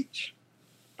one peach.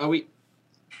 Are we?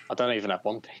 I don't even have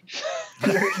one peach.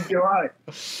 You're right.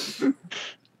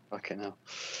 Fucking hell.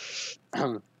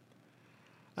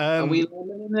 Are we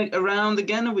lemoning it around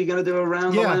again? Are we going to do a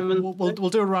round Yeah, of lemon? we'll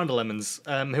do a round of lemons.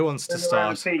 Who wants to Then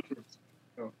around start? peaches.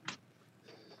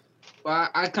 Well,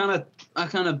 I kind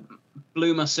of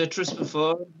blew my citrus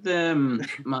before.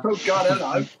 My, Oh, God,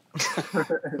 hello.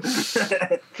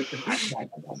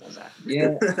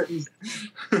 yeah.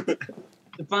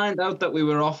 To find out that we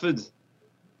were offered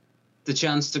the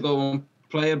chance to go and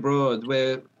play abroad,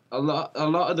 where a lot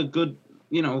of the good,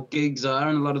 gigs are,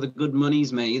 and a lot of the good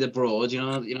money's made abroad.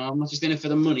 I'm not just in it for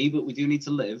the money, but we do need to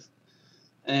live.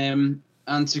 And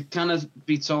to kind of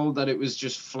be told that it was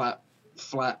just flat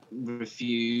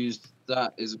refused,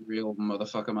 that is a real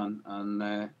motherfucker, man.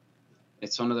 And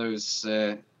it's one of those,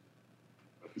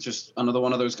 just another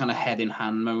one of those kind of head in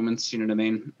hand moments. You know what I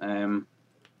mean?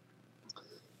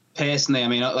 Personally, I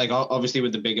mean, like obviously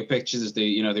with the bigger pictures,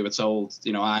 they were told,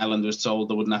 Ireland was told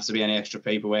there wouldn't have to be any extra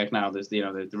paperwork now. There's,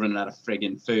 they're running out of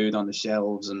frigging food on the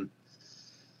shelves and,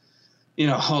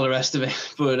 all the rest of it.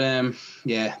 But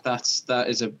yeah, that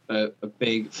is a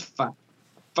big fat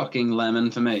fucking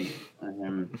lemon for me.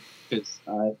 Because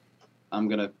I'm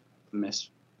gonna miss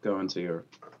going to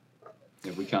Europe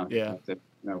if we can't. Yeah.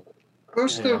 No. We'll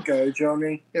still go,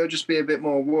 Johnny. It'll just be a bit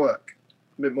more work,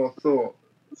 a bit more thought.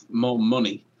 More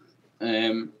money.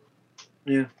 Yeah.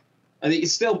 I think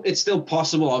it's still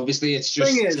possible. Obviously, it's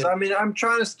just. Thing is, I mean, I'm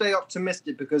trying to stay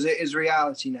optimistic because it is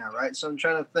reality now, right? So I'm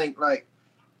trying to think, like,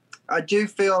 I do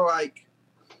feel like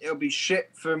it'll be shit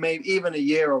for maybe even a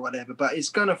year or whatever, but it's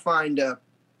gonna find a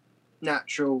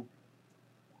natural,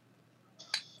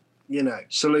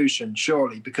 solution,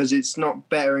 surely, because it's not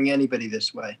bettering anybody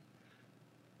this way.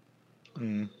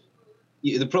 Mm.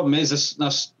 Yeah, the problem is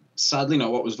that's sadly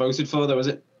not what was voted for, though, is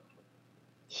it?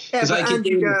 Yeah, but and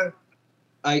you go.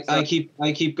 I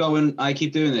keep going. I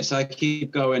keep doing this. I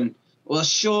keep going. Well,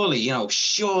 surely,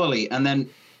 and then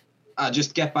I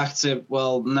just get back to,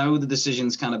 well, no, the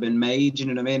decision's kind of been made. You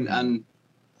know what I mean? And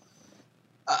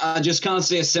I just can't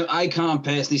see I can't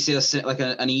personally see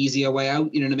an easier way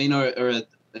out. You know what I mean? Or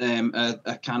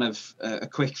a kind of a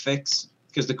quick fix.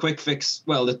 Because the quick fix,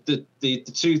 well, the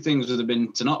two things would have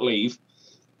been to not leave,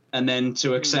 and then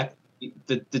to accept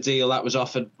the deal that was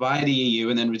offered by the EU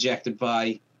and then rejected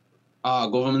by our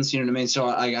governments. You know what I mean? So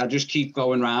I just keep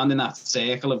going round in that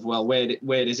circle of, well, where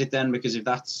is it then? Because if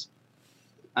that's,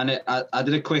 and I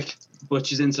did a quick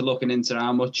butchers into looking into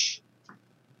how much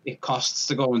it costs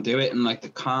to go and do it, and like the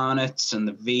carnets and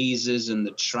the visas and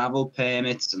the travel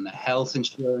permits and the health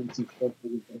insurance and stuff.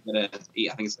 I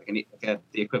think it's like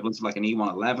the equivalent of like an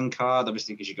E111 card,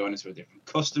 obviously, because you're going into a different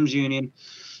customs union.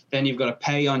 Then you've got to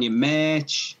pay on your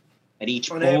merch at each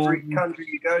on every country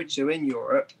you go to in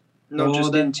Europe, not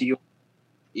just into Europe.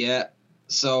 Yeah.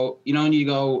 So, and you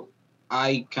go,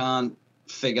 I can't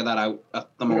figure that out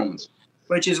at the moment.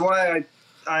 Which is why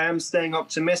I am staying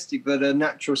optimistic that a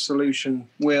natural solution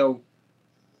will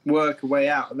work a way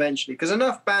out eventually. Because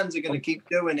enough bands are going to keep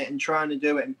doing it and trying to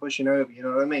do it and pushing over, you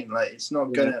know what I mean? Like, it's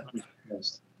not going to...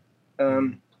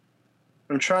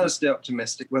 I'm trying to stay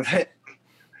optimistic with it.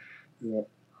 Yeah.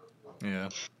 Yeah.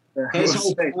 Here's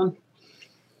We'll see. one.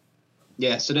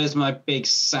 Yeah, so there's my big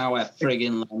sour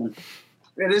friggin' lemon.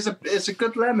 It's a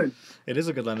good lemon. It is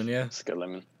a good lemon, yeah. It's a good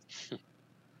lemon.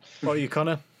 What are you,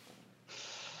 Connor?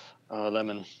 Oh,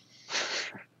 lemon.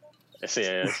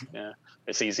 Yeah.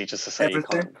 It's easy just to say you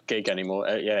Everything? can't gig anymore.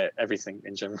 Yeah, everything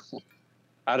in general.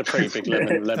 I had a pretty big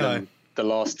lemon the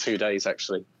last 2 days,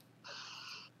 actually.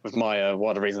 With my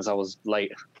one of the reasons I was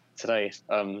late today,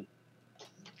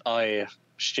 I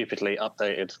stupidly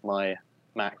updated my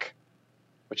Mac,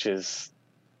 which is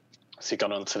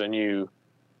gone onto the new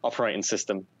operating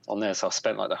system on there. So I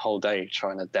spent like the whole day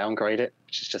trying to downgrade it,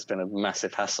 which has just been a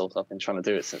massive hassle. I've been trying to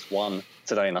do it since 1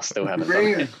 today, and I still haven't done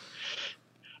Really? it.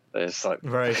 It's like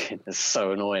it's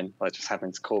so annoying, like just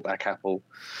having to call back Apple,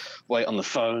 wait on the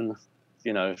phone,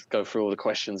 go through all the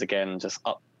questions again, just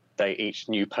update each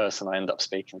new person I end up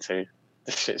speaking to.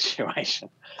 This situation.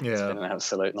 Yeah. It's been an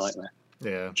absolute nightmare.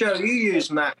 Yeah. Joe, you use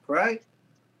Mac, right?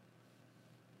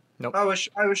 Nope. I was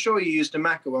sure you used a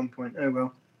Mac at one point. Oh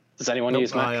well. Does anyone Nope,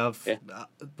 use Mac? I have. Yeah.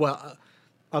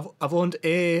 I've owned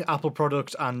a Apple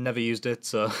product and never used it,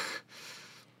 so.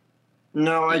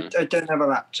 No, I don't have a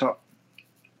laptop.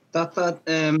 That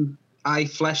eye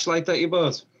flashlight that you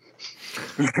bought.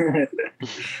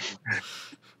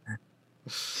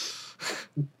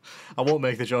 I won't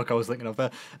make the joke I was thinking of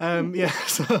there. Yeah.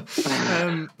 So.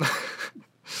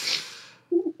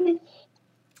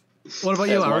 What about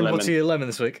you, There's my Aaron? What's lemon. your lemon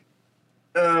this week?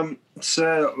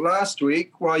 So last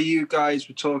week, while you guys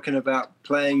were talking about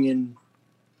playing in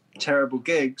terrible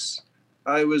gigs,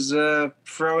 I was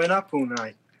throwing up all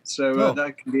night. So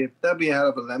that'd be a hell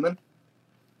of a lemon.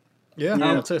 Yeah,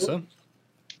 Yeah. I'd say so.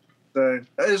 So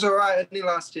it was all right. It only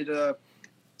lasted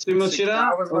Too much 6 of that?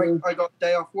 hours. I got a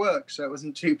day off work, so it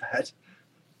wasn't too bad.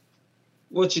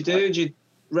 What'd you do? Did you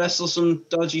wrestle some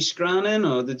dodgy scran in,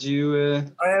 or did you...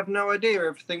 I have no idea.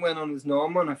 Everything went on as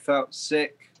normal, and I felt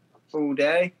sick all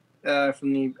day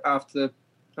from the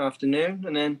afternoon.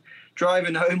 And then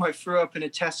driving home, I threw up in a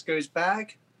Tesco's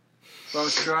bag while I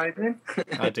was driving.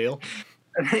 Ideal.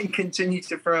 And then continued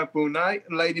to throw up all night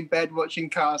and laid in bed watching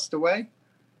Castaway.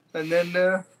 And then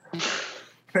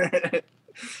and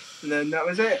then that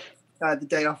was it. I had the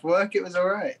day off work. It was all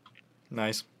right.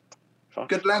 Nice.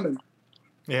 Good lemon.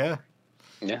 Yeah.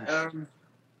 Yeah.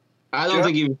 I don't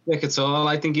think he was sick at all.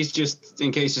 I think he's just,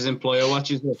 in case his employer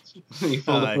watches it. He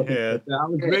pulled Aye, a fucking yeah. shit. I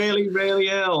was really, really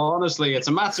ill, honestly. It's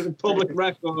a matter of public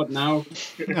record now.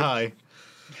 Hi.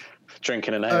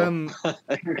 Drinking an ale.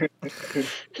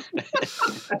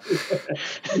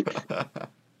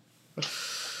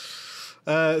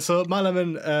 So my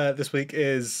lemon this week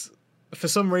is, for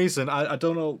some reason, I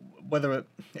don't know whether it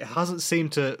hasn't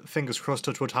seemed to, fingers crossed,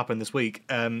 touch wood, happen this week,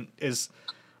 is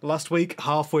last week,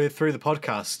 halfway through the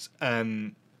podcast,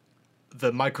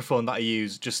 the microphone that I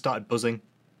use just started buzzing.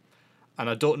 And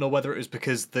I don't know whether it was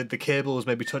because the cable was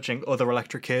maybe touching other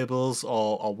electric cables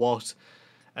or what,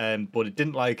 but it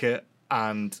didn't like it,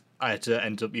 and I had to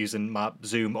end up using my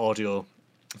Zoom audio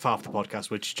for half the podcast,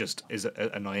 which just is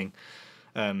annoying.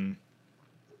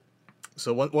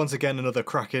 So once again, another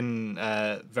cracking,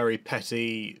 very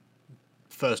petty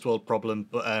first world problem,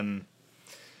 but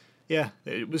yeah,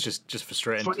 it was just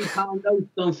frustrating. £20 notes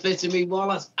don't fit in me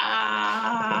wallet.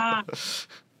 Ah!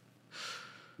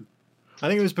 I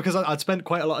think it was because I'd spent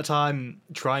quite a lot of time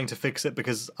trying to fix it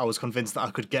because I was convinced that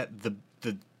I could get the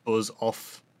buzz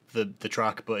off the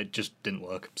track, but it just didn't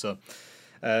work. So,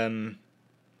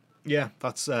 yeah,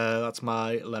 that's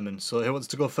my lemon. So who wants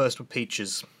to go first with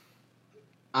peaches?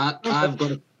 I've got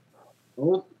a...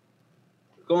 Oh.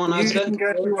 Go on, You Aston. can go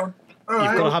if you want. All right,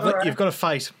 You've got to have all it. right. You've got to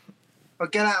fight. I'll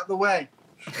get out of the way.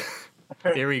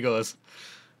 Here he goes.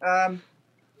 I've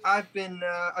been.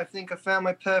 I think I found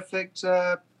my perfect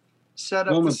setup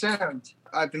for Moment. sound.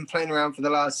 I've been playing around for the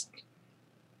last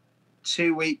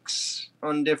 2 weeks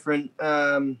on different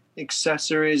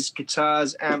accessories,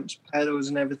 guitars, amps, pedals,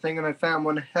 and everything, and I found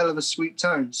one hell of a sweet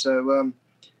tone. So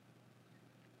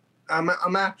I'm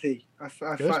happy.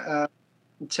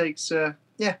 It takes.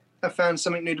 Yeah, I found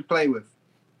something new to play with.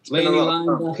 It's been a Laney lot of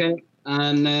fun. linebacker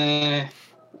and an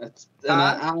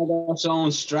Aldos own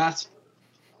Strat.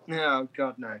 Oh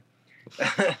God, no.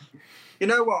 You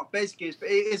know what? Basically, it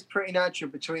is pretty natural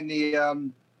between the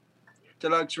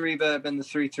deluxe reverb and the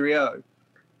 330.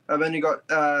 I've only got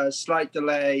a slight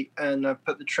delay, and I've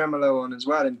put the tremolo on as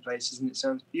well in places, and it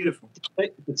sounds beautiful.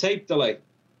 The tape delay.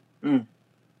 Mm.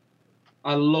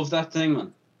 I love that thing,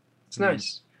 man. It's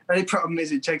nice. Only problem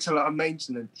is it takes a lot of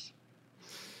maintenance.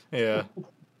 Yeah.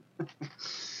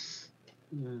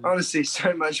 Honestly,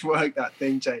 so much work that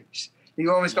thing takes.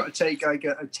 You almost got to take like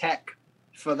a tech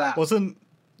for that. Wasn't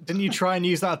Didn't you try and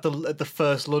use that at the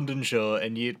first London show,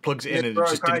 and you plugged it in and it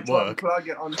just didn't work? Plug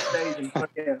it on stage and plug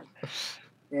it in.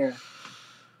 Yeah.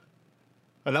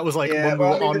 And that was like Yeah, when we well,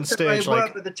 were I mean, on stage,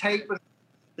 like but the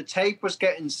tape was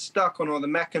getting stuck on all the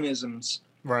mechanisms.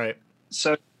 right.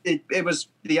 So it was,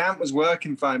 the amp was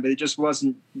working fine, but it just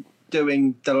wasn't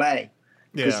doing delay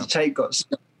because Yeah. the tape got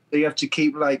stuck. So you have to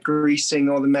keep like greasing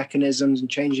all the mechanisms and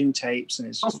changing tapes, and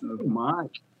it's just Oh my!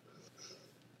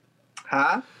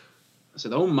 huh? I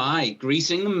said, "Oh my!"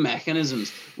 Greasing the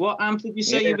mechanisms. What amp did you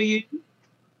say Yeah. you were using?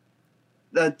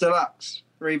 The deluxe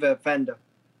reverb Fender.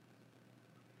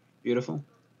 Beautiful.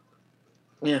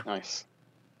 Nice.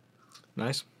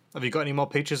 Nice. Have you got any more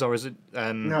peaches, or is it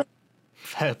No.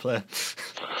 fair play?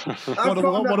 I've got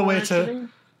what a way one, to. actually.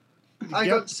 I Yep.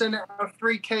 got sent out a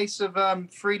 3 case of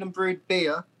Freedom Brewed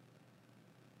beer.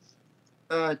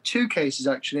 2 cases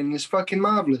actually, and it's fucking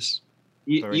marvelous.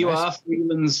 Very You nice. are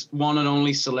Freeland's one and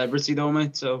only celebrity, though,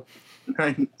 mate. So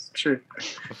It's true.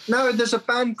 No, there's a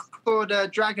band called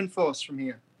Dragon Force from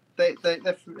here. They're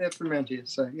from around here,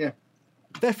 so yeah.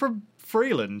 They're from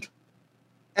Freeland.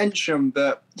 Ensham,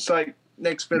 but it's like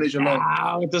next village along.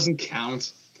 no, it doesn't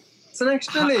count. It's the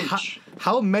next village.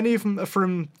 How many of them are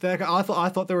from there? I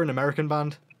thought they were an American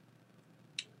band.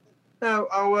 No,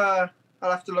 I'll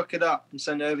have to look it up and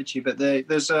send it over to you. But they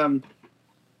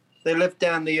live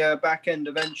down the back end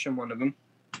of Ensham, one of them.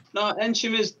 No,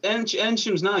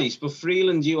 Ensham's nice, but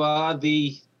Freeland, you are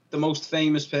the most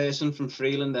famous person from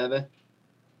Freeland ever.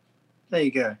 There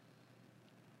you go.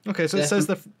 Okay, so it says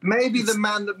the Maybe the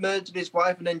man that murdered his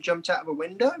wife and then jumped out of a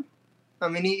window. I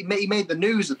mean, he made the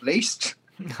news at least.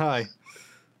 hi.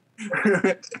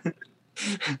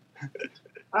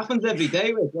 Happens every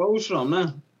day where it goes from,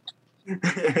 no?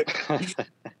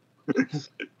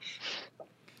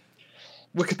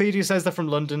 Wikipedia says they're from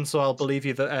London, so I'll believe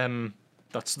you that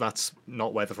that's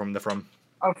not where they're from. They're from.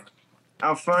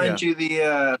 I'll find you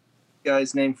the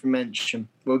guy's name from Ensham.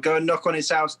 We'll go and knock on his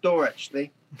house door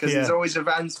actually, because there's always a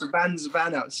van's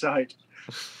van outside.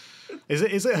 Is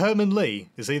it Herman Lee?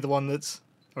 Is he the one that's,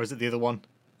 or is it the other one?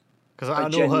 Because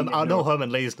I know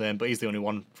Herman Lee's name, but he's the only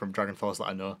one from Dragon Force that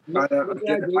I know. You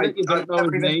don't know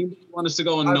his name. You want us to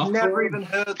go and knock I've never for him? even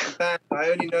heard the band. I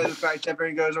only know the fact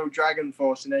everyone goes, "Oh, Dragon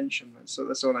Force and Ensham."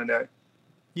 That's all I know.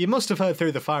 You must have heard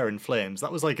Through the Fire and Flames.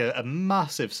 That was like a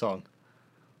massive song.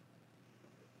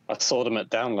 I saw them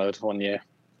at Download one year.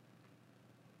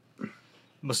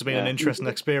 Must have been an interesting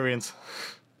experience.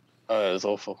 Oh, it was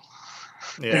awful.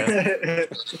 Yeah.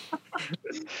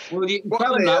 Well, you can What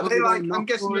tell are him they? that. Are they we're like, going I'm knock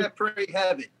guessing for him. they're pretty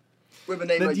heavy, with a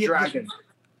name like Yeah, Dragon.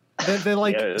 They're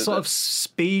like Yeah, sort of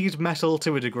speed metal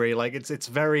to a degree. Like it's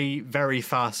very, very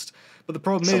fast. But the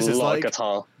problem It's is a lot like of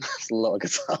guitar. It's a lot of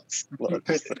guitars.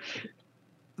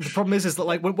 the problem is that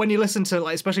like when you listen to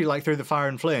like especially like Through the Fire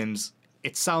and Flames,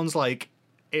 it sounds like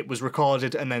it was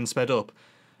recorded and then sped up.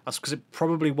 That's because it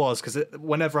probably was, because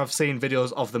whenever I've seen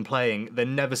videos of them playing, they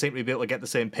never seem to be able to get the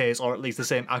same pace, or at least the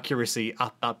same accuracy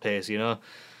at that pace, you know?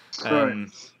 Right.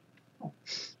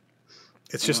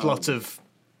 It's just lots of,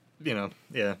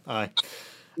 aye.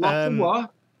 Lots of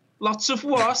what? Lots of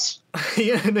what?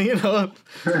 Yeah,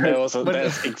 It was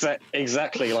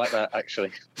exactly like that,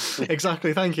 actually.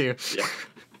 Exactly, thank you. Yeah.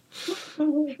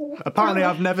 Apparently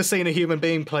I've never seen a human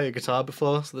being play a guitar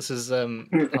before, so this is how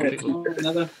people... Oh,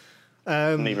 never.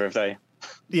 Neither have they.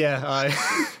 Yeah,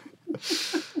 aye.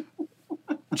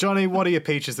 Johnny, what are your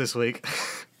peaches this week?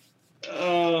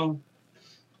 Oh,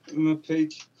 my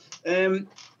peach.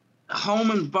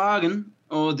 Home and Bargain,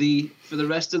 or for the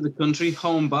rest of the country,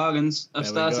 Home Bargains. I've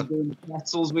There we started doing the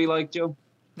pretzels we like, Joe.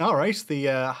 All right,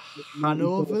 the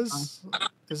Hanovers,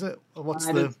 is it? Or what's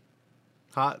Snyder's.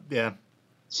 yeah.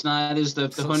 Snyder's,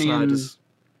 the Some honey Snyder's.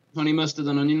 and honey mustard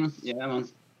and onion. Yeah, man.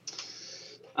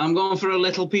 I'm going for a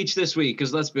little peach this week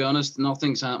because let's be honest,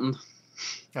 nothing's happened.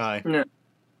 Aye.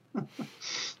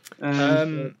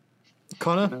 Um,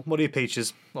 Connor, what are your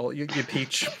peaches? Well, your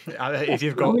peach, if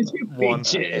you've got Where's your one.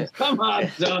 peaches? Come on,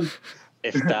 son.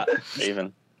 If that,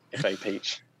 even. If a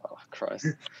peach. Oh, Christ.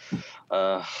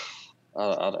 I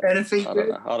Anything don't good?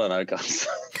 know. I don't know, guys.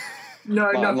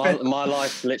 No, nothing. my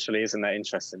life literally isn't that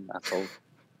interesting at all.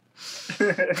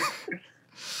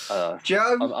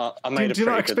 Joe? I made Do you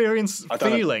not experience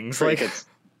feelings? Like,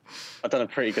 I done a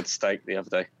pretty good steak the other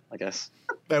day, I guess.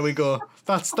 there we go.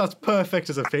 That's perfect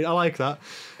as a feat. I like that.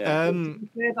 Yeah.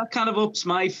 Yeah, that kind of ups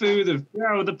my food of,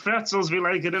 the pretzels, we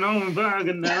like it in Home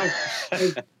Bargain now. Are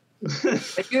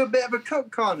you a bit of a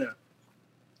cook, Connor?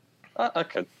 I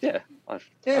could, yeah. I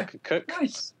could cook.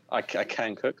 Nice. I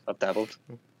can cook. I've dabbled.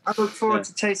 I look forward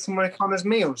to tasting one of Connor's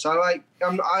meals. I'm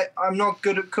not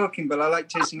good at cooking, but I like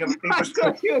tasting other I people's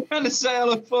thought cooking. you were going to say I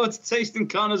look forward to tasting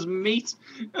Connor's meat.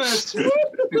 That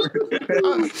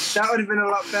would have been a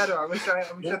lot better. I wish I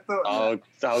thought.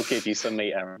 I'll give you some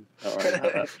meat, Aaron. Don't worry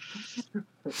about that.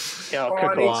 Yeah, Oh,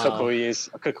 I'll cook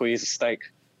or use a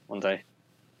steak one day.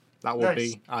 That would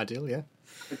be ideal, yeah.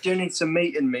 I do need some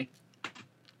meat in me.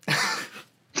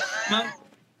 Man,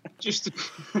 just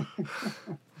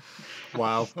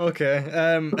Wow. Okay.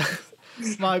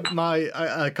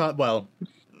 I can't. Well,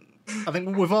 I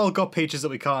think we've all got peaches that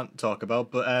we can't talk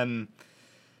about, but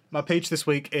my peach this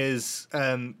week is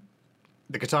the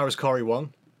guitarist Corey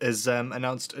Wong has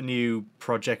announced a new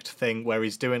project thing where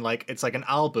he's doing it's like an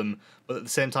album, but at the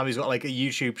same time he's got like a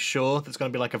YouTube show that's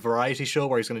going to be like a variety show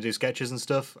where he's going to do sketches and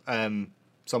stuff.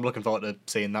 So I'm looking forward to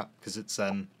seeing that because it's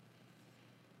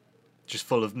just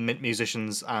full of mint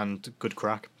musicians and good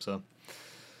crack. So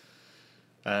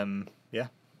yeah,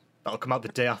 that'll come out the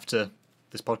day after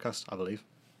this podcast, I believe.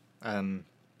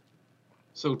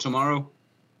 so tomorrow.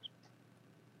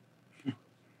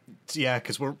 Yeah,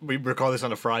 because we record this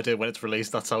on a Friday when it's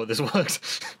released. That's how this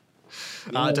works.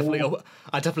 I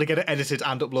definitely get it edited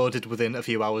and uploaded within a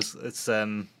few hours. It's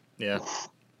yeah,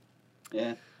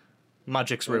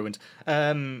 magic's ruined.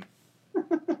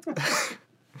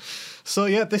 So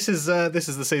yeah, this is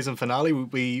the season finale.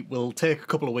 We will take a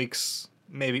couple of weeks,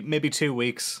 maybe 2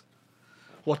 weeks.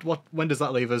 When does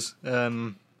that leave us? Let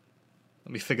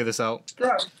me figure this out.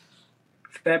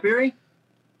 February?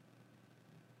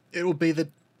 It will be February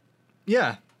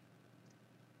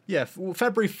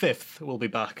 5th we'll be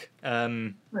back.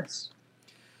 Nice.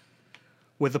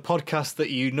 With a podcast that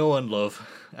you know and love.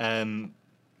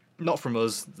 Not from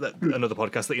us, another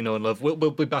podcast that you know and love.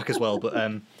 We'll be back as well, but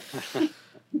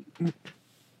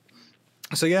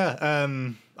so yeah,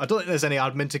 I don't think there's any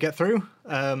admin to get through.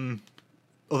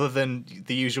 Other than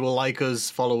the usual, like us,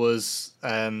 follow us,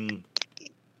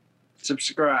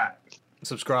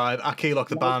 Subscribe at Keylock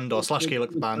the Band or /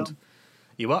 Keylock the Band.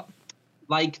 You what?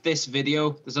 Like this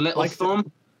video. There's a little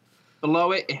thumb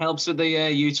below it. It helps with the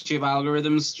YouTube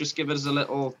algorithms. Just give us a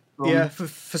little thumb. Yeah,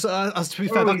 as to be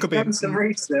fair, that could be some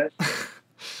research.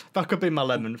 that could be my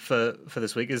lemon for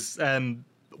this week. Is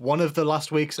one of the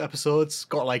last week's episodes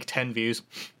got like 10 views.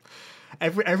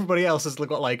 Everybody else has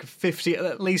got like 50,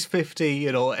 at least 50,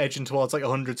 edging towards like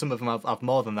 100. Some of them have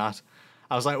more than that.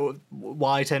 I was like,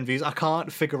 why 10 views? I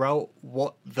can't figure out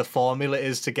what the formula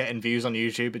is to getting views on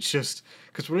YouTube. It's just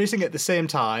because we're releasing it at the same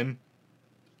time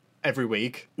every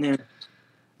week. Yeah.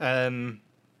 The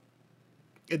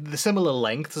similar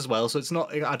length as well, so it's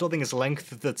not. I don't think it's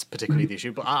length that's particularly the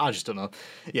issue, but I just don't know.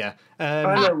 Yeah.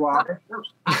 I know why.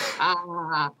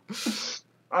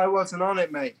 I wasn't on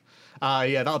it, mate.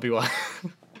 Yeah, that'll be why.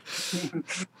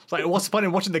 It's like, what's the point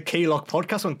in watching the Keylock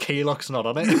podcast when Keylock's not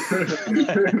on it?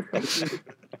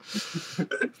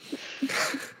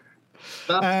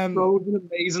 That's frozen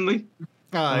amazingly.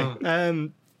 Aye.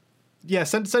 Yeah,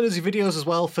 send us your videos as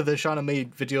well for the Shine On Me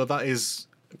video. That is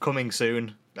coming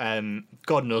soon.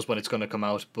 God knows when it's going to come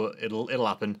out, but it'll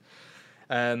happen.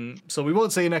 So we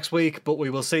won't see you next week, but we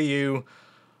will see you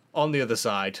on the other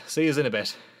side. See you in a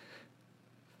bit.